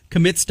Iowa,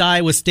 commits to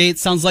Iowa State.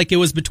 Sounds like it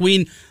was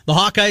between the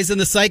Hawkeyes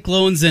and the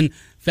Cyclones, and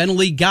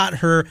Fennelly got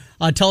her.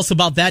 Tell us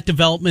about that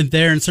development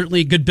there, and certainly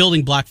a good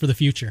building block for the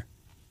future.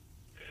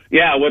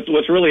 Yeah,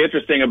 what's really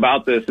interesting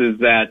about this is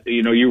that,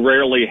 you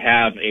rarely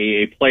have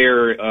a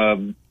player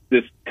of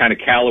this kind of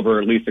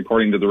caliber, at least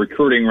according to the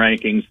recruiting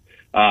rankings,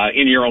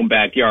 in your own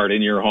backyard,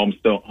 in your home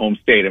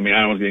state. I mean,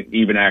 I don't think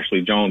even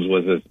Ashley Jones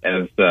was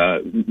as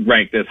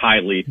ranked as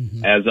highly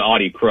as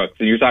Audie Crooks.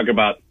 And you're talking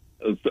about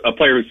a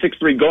player who's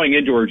 6'3" going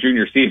into her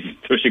junior season,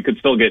 so she could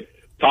still get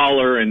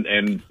taller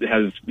and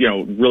has,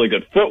 really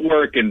good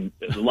footwork and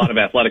a lot of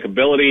athletic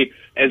ability.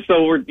 And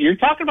so you're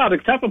talking about a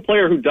type of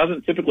player who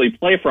doesn't typically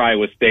play for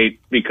Iowa State,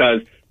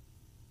 because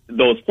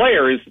those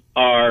players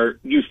are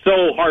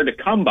so hard to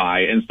come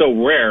by and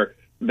so rare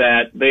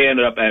that they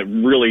ended up at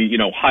really,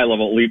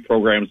 high-level elite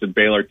programs in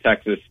Baylor,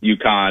 Texas,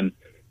 UConn,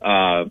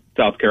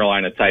 South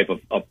Carolina type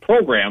of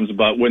programs.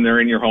 But when they're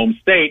in your home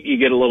state, you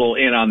get a little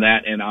in on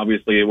that, and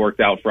obviously it worked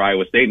out for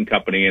Iowa State and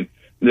company. And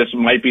this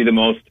might be the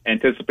most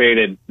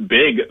anticipated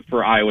big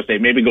for Iowa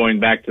State, maybe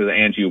going back to the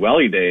Angie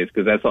Welly days,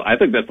 because I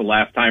think that's the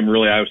last time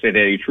really Iowa State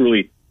had a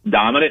truly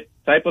dominant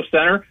type of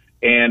center.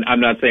 And I'm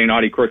not saying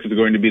Audie Crooks is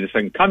going to be the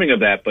second coming of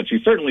that, but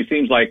she certainly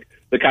seems like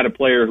the kind of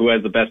player who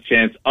has the best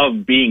chance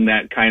of being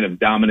that kind of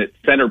dominant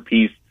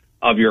centerpiece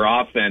of your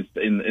offense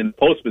in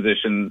post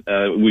position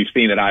we've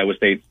seen at Iowa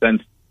State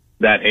since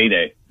that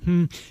heyday.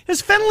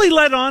 Has Fennelly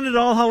let on at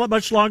all how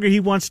much longer he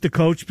wants to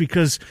coach?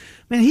 Because,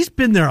 man, he's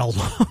been there a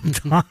long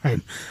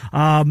time.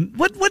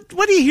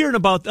 What are you hearing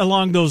about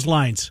along those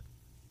lines?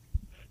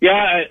 Yeah,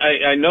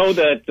 I know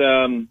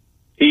that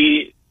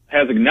he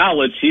has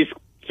acknowledged he's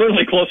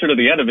certainly closer to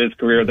the end of his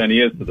career than he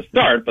is to the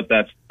start, but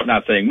that's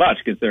not saying much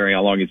considering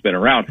how long he's been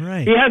around.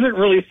 Right. He hasn't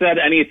really said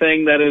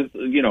anything that is,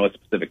 a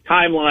specific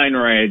timeline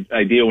or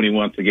idea when he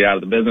wants to get out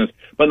of the business.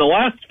 But in the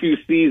last few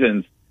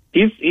seasons,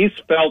 he's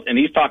felt, and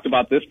he's talked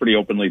about this pretty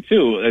openly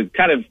too,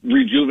 kind of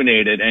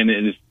rejuvenated and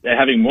is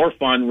having more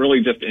fun,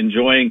 really just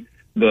enjoying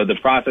the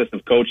process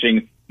of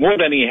coaching more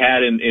than he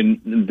had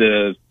in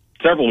the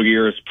several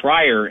years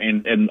prior.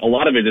 And a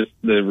lot of it is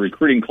the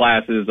recruiting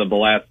classes of the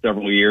last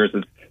several years.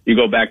 You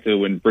go back to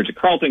when Bridget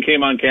Carlton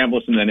came on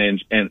campus, and then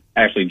and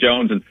Ashley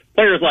Jones, and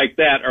players like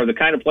that are the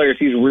kind of players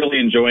he's really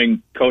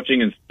enjoying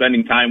coaching and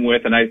spending time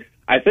with. And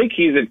I think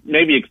he's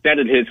maybe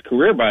extended his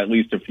career by at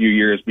least a few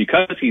years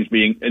because he's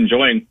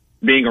enjoying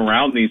being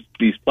around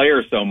these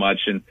players so much.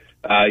 And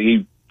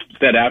he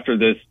said after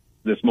this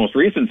this most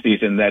recent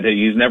season that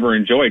he's never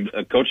enjoyed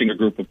coaching a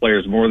group of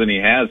players more than he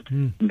has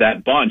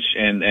that bunch,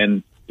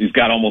 and he's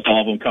got almost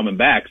all of them coming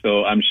back.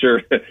 So I'm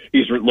sure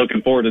he's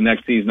looking forward to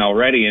next season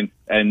already,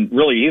 and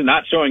really he's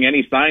not showing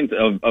any signs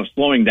of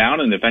slowing down.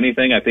 And if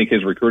anything, I think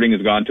his recruiting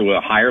has gone to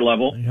a higher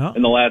level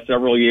in the last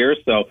several years.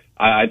 So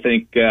I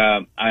think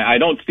I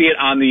don't see it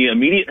on the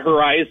immediate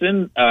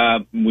horizon.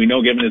 We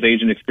know, given his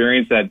age and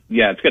experience, that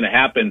it's going to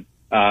happen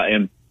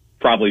and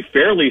probably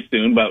fairly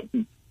soon, but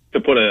to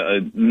put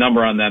a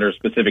number on that or a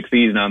specific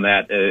season on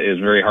that is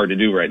very hard to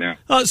do right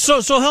now. So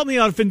help me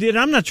out if indeed.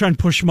 I'm not trying to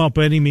push him up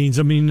by any means.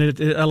 I mean,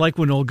 I like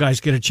when old guys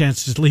get a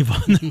chance to leave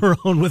on their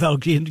own without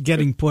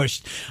getting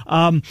pushed.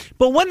 But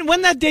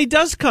when that day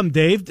does come,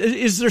 Dave,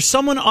 is there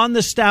someone on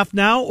the staff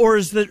now, or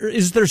is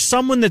there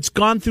someone that's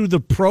gone through the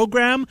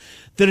program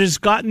that has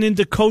gotten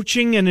into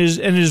coaching and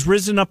has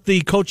risen up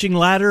the coaching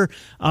ladder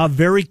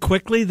very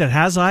quickly that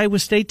has Iowa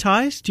State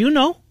ties? Do you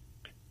know?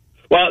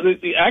 Well,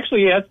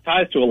 actually, he has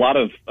ties to a lot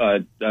of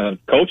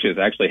coaches,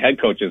 actually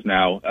head coaches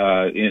now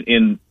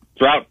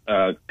throughout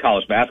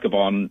college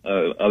basketball and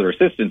other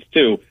assistants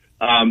too.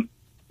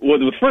 Well,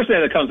 the first name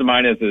that comes to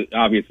mind as an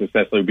obvious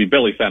successor would be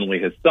Billy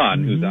Fennelly, his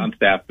son, who's on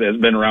staff, has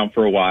been around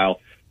for a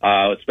while.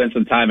 Spent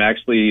some time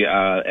actually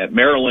at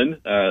Maryland,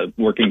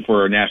 working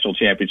for a national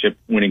championship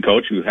winning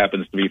coach who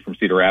happens to be from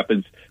Cedar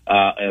Rapids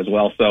as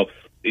well. So,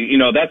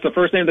 that's the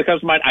first name that comes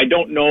to mind. I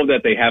don't know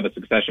that they have a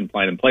succession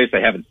plan in place.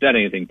 They haven't said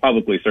anything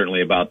publicly,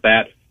 certainly, about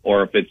that,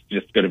 or if it's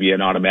just going to be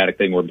an automatic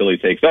thing where Billy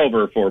takes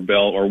over for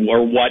Bill,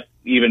 or what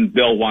even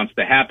Bill wants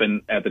to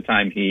happen at the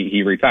time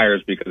he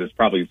retires, because it's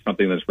probably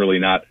something that's really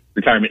not,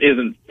 retirement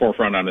isn't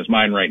forefront on his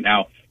mind right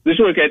now. This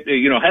would get,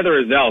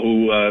 Heather Ezell,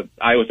 who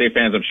Iowa State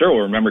fans I'm sure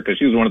will remember, because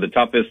she was one of the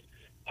toughest,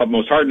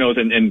 most hard-nosed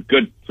and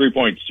good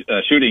three-point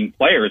shooting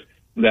players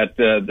that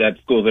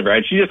school's ever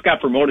had. She just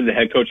got promoted to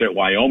head coach at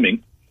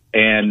Wyoming.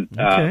 And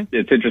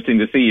it's interesting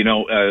to see,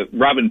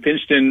 Robin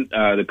Pinchton,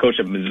 the coach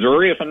at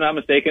Missouri, if I'm not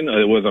mistaken,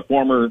 was a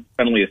former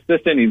Fennelly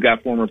assistant. He's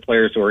got former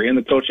players who are in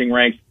the coaching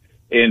ranks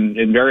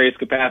in various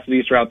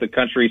capacities throughout the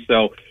country.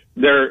 So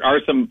there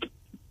are some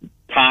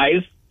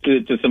ties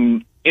to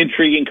some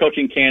intriguing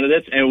coaching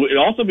candidates. And it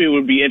also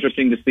would be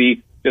interesting to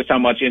see just how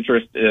much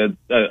interest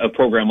a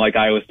program like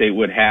Iowa State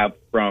would have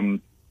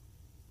from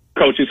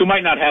coaches who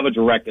might not have a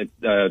direct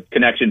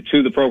connection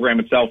to the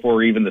program itself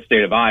or even the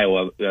state of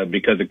Iowa,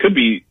 because it could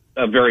be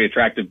a very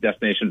attractive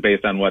destination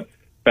based on what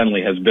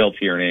Fennelly has built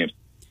here in Ames.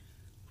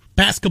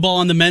 Basketball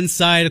on the men's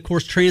side, of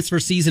course, transfer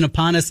season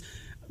upon us.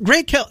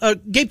 Gabe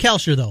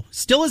Kalsher, though,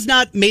 still has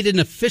not made an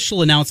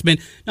official announcement.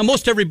 Now,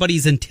 most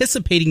everybody's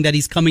anticipating that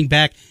he's coming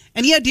back.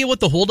 Any idea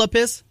what the holdup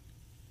is?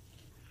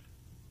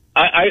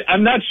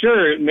 I'm not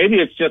sure. Maybe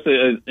it's just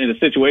in a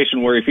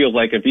situation where he feels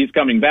like if he's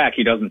coming back,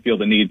 he doesn't feel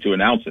the need to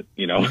announce it.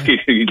 You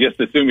just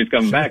assume he's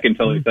coming back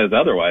until he says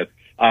otherwise.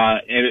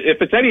 And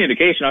if it's any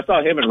indication, I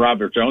saw him and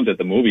Robert Jones at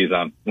the movies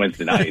on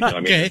Wednesday night. So,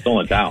 I mean, it's still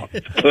in town.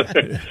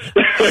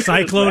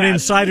 Cyclone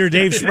insider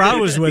Dave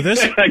Sprout was with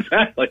us.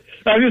 Exactly.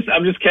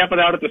 I'm just camping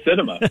out at the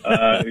cinema.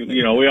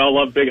 We all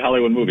love big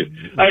Hollywood movies.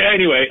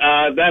 Anyway,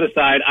 that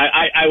aside,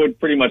 I would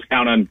pretty much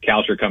count on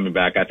Kalsher coming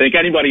back. I think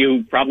anybody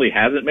who probably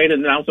hasn't made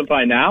an announcement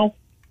by now,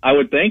 I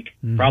would think,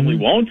 probably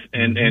won't,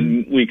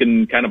 and we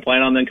can kind of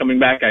plan on them coming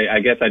back. I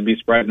guess I'd be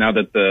surprised now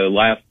that the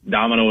last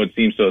domino, it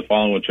seems to have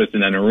fallen with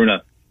Tristan Enaruna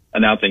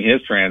announcing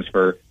his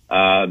transfer,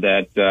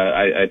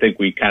 I think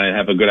we kind of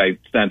have a good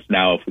sense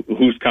now of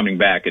who's coming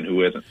back and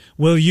who isn't.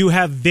 Will you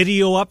have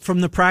video up from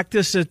the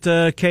practice at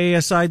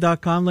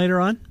KSI.com later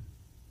on?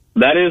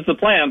 That is the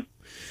plan.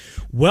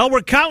 Well,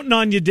 we're counting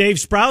on you, Dave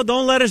Sprout.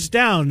 Don't let us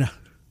down.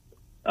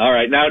 All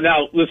right.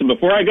 Now, listen,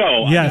 before I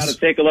go, yes. I got to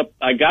take a look.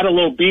 I got a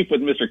little beef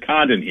with Mr.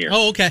 Condon here.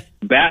 Oh, okay.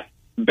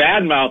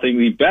 Bad-mouthing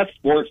the best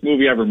sports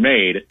movie ever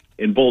made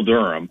in Bull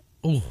Durham.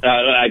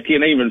 I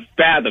can't even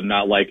fathom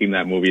not liking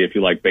that movie if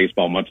you like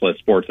baseball, much less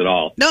sports at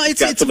all. No, it's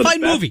a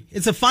fine movie.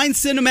 It's a fine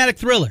cinematic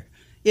thriller.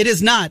 It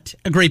is not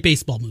a great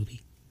baseball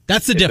movie.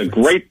 That's the difference.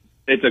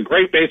 It's a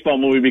great baseball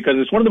movie because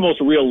it's one of the most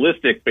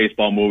realistic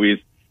baseball movies,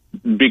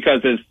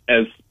 because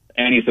as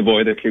Annie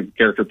Savoy, the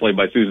character played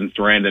by Susan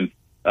Sarandon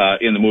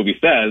in the movie,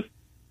 says,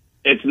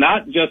 it's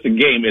not just a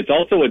game, it's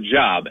also a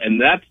job.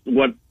 And that's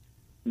what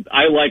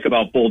I like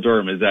about Bull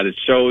Durham, is that it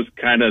shows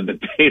kind of the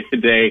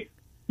day-to-day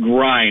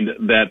grind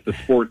that the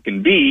sport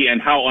can be and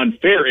how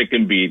unfair it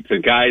can be to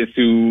guys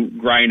who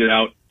grind it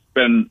out,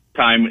 spend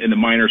time in the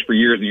minors for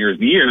years and years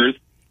and years,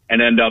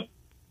 and end up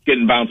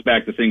getting bounced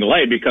back to single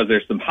A because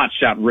there's some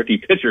hotshot rookie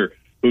pitcher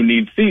who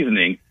needs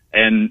seasoning.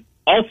 And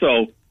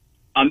also,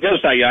 on the other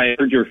side, I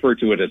heard you refer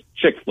to it as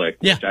chick flick,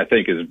 which I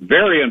think is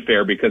very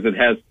unfair because it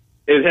has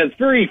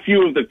very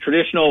few of the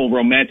traditional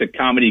romantic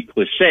comedy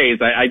cliches.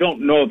 I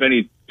don't know of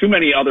too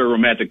many other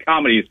romantic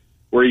comedies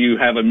where you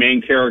have a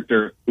main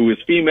character who is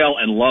female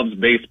and loves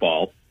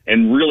baseball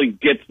and really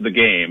gets the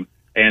game.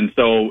 And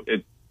so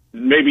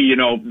maybe,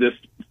 this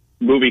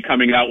movie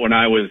coming out when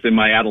I was in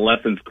my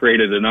adolescence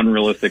created an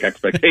unrealistic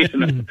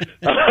expectation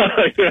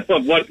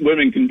of what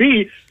women can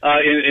be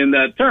in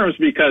that terms,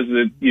 because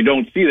you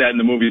don't see that in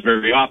the movies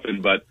very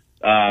often. But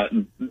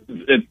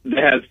It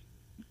has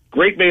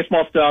great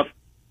baseball stuff,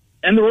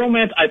 and the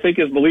romance, I think,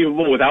 is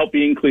believable without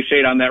being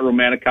cliched on that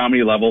romantic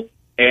comedy level,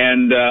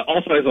 and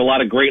also has a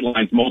lot of great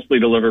lines, mostly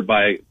delivered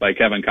by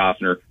Kevin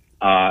Costner.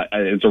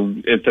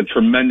 It's a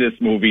tremendous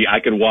movie. I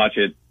could watch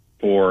it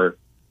for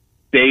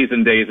days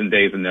and days and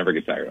days and never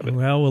get tired of it.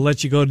 Well, we'll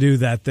let you go do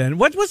that then.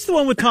 What's the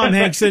one with Tom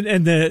Hanks and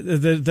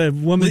the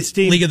women's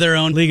team? League of Their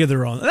Own. League of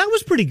Their Own. That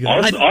was pretty good.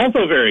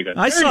 Also very good.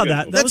 I saw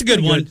that. That's a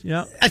good one.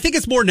 Yeah. I think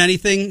it's more than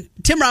anything,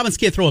 Tim Robbins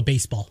can't throw a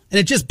baseball, and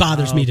it just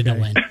bothers me to no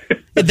end.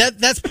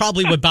 That's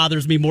probably what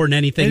bothers me more than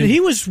anything. And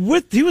he was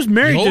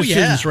married to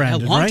Susan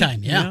Sarandon, a long right? time,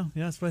 yeah.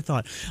 That's what I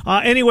thought.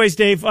 Anyways,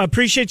 Dave,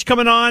 appreciate you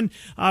coming on.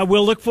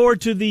 We'll look forward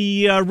to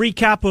the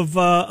recap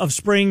of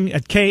spring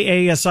at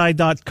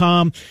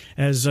KASI.com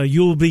as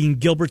you'll be in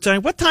Gilbert tonight.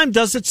 What time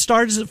does it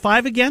start? Is it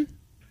 5 again?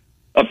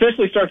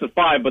 Officially starts at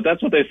 5, but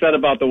that's what they said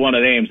about the one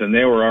at Ames, and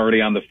they were already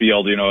on the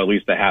field, at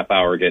least a half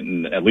hour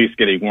getting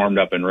warmed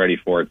up and ready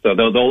for it. So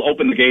they'll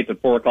open the gates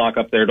at 4 o'clock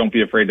up there. Don't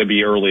be afraid to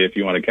be early if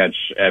you want to catch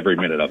every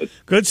minute of it.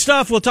 Good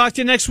stuff. We'll talk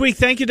to you next week.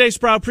 Thank you, Dave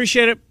Sproul.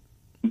 Appreciate it.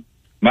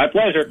 My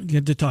pleasure.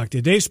 Good to talk to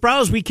you. Dave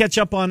Sproul, as we catch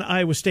up on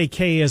Iowa State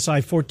KSI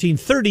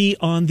 1430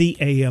 on the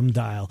AM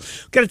dial.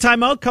 Get a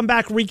timeout, come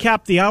back,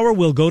 recap the hour.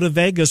 We'll go to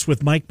Vegas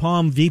with Mike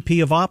Palm,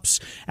 VP of Ops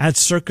at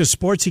Circus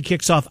Sports. He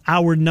kicks off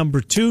hour number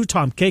 2.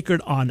 Tom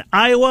Kakert on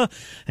Iowa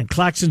and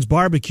Claxon's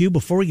Barbecue.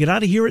 Before we get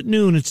out of here at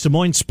noon, it's Des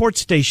Moines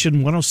Sports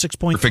Station 106.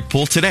 Perfect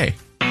pool today.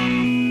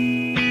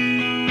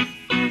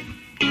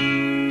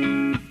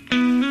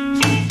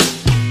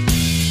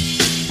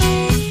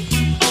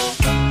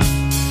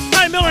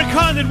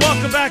 Condon,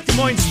 welcome back to Des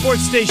Moines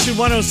Sports Station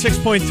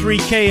 106.3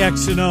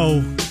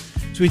 KXNO.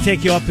 So we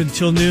take you up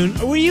until noon.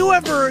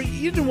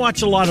 You didn't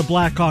watch a lot of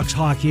Blackhawks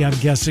hockey, I'm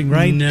guessing,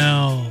 right?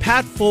 No.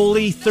 Pat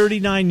Foley,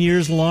 39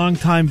 years,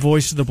 longtime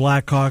voice of the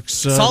Blackhawks.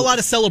 Saw a lot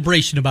of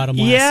celebration about him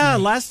last night.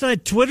 Last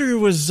night Twitter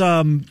was,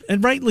 and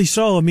rightly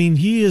so, I mean,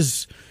 he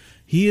is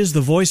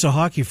the voice of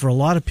hockey for a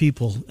lot of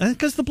people.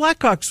 Because the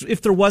Blackhawks, if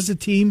there was a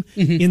team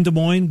in Des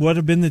Moines, would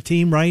have been the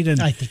team, right?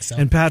 And I think so.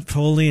 And Pat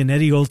Foley and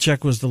Eddie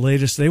Olczyk was the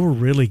latest. They were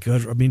really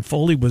good. I mean,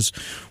 Foley was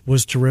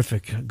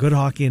terrific. Good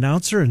hockey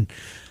announcer and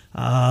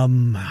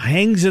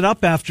hangs it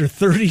up after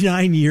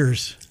 39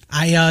 years.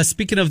 I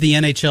speaking of the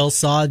NHL,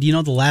 saw, do you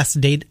know the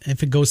last date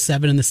if it goes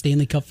 7 in the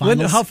Stanley Cup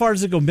Finals? How far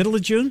does it go? Middle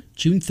of June?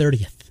 June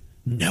 30th.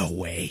 No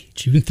way.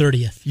 June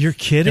 30th. You're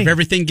kidding. If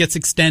everything gets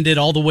extended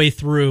all the way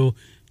through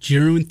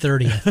June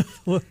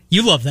 30th.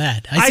 You love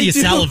that. I see you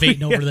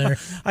salivating over there.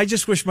 I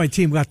just wish my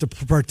team got to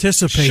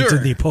participate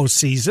in the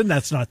postseason.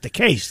 That's not the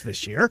case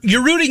this year.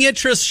 Your rooting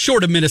interest,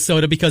 short of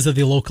Minnesota because of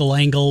the local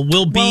angle,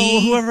 will be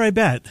whoever I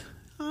bet.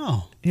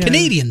 Oh, yeah.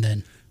 Canadian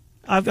then.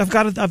 I've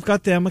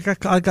got them.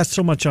 I got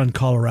so much on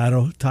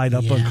Colorado, tied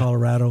up on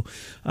Colorado.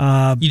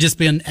 You just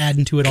been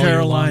adding to it all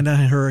year long. Carolina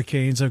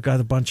Hurricanes. I've got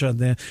a bunch on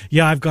there.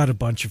 Yeah, I've got a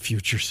bunch of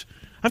futures.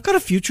 I've got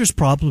a futures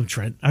problem,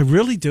 Trent. I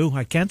really do.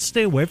 I can't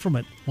stay away from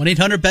it.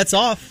 1-800-BETS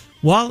off.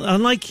 Well,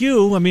 unlike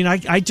you, I mean,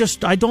 I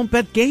don't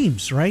bet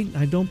games, right?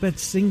 I don't bet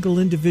single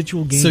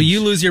individual games. So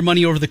you lose your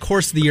money over the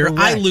course of the year. Correct.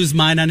 I lose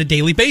mine on a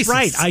daily basis.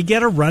 Right. I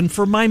get a run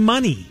for my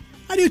money.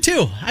 I do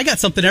too. I got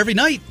something every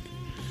night.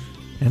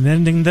 And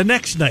then the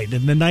next night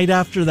and the night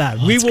after that.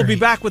 We will be great.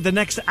 back with the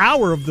next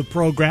hour of the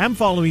program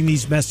following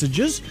these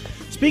messages.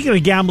 Speaking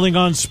of gambling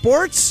on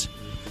sports,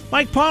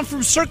 Mike Palm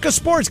from Circus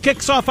Sports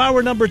kicks off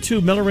hour number 2,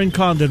 Miller and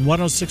Condon,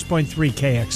 106.3 KX.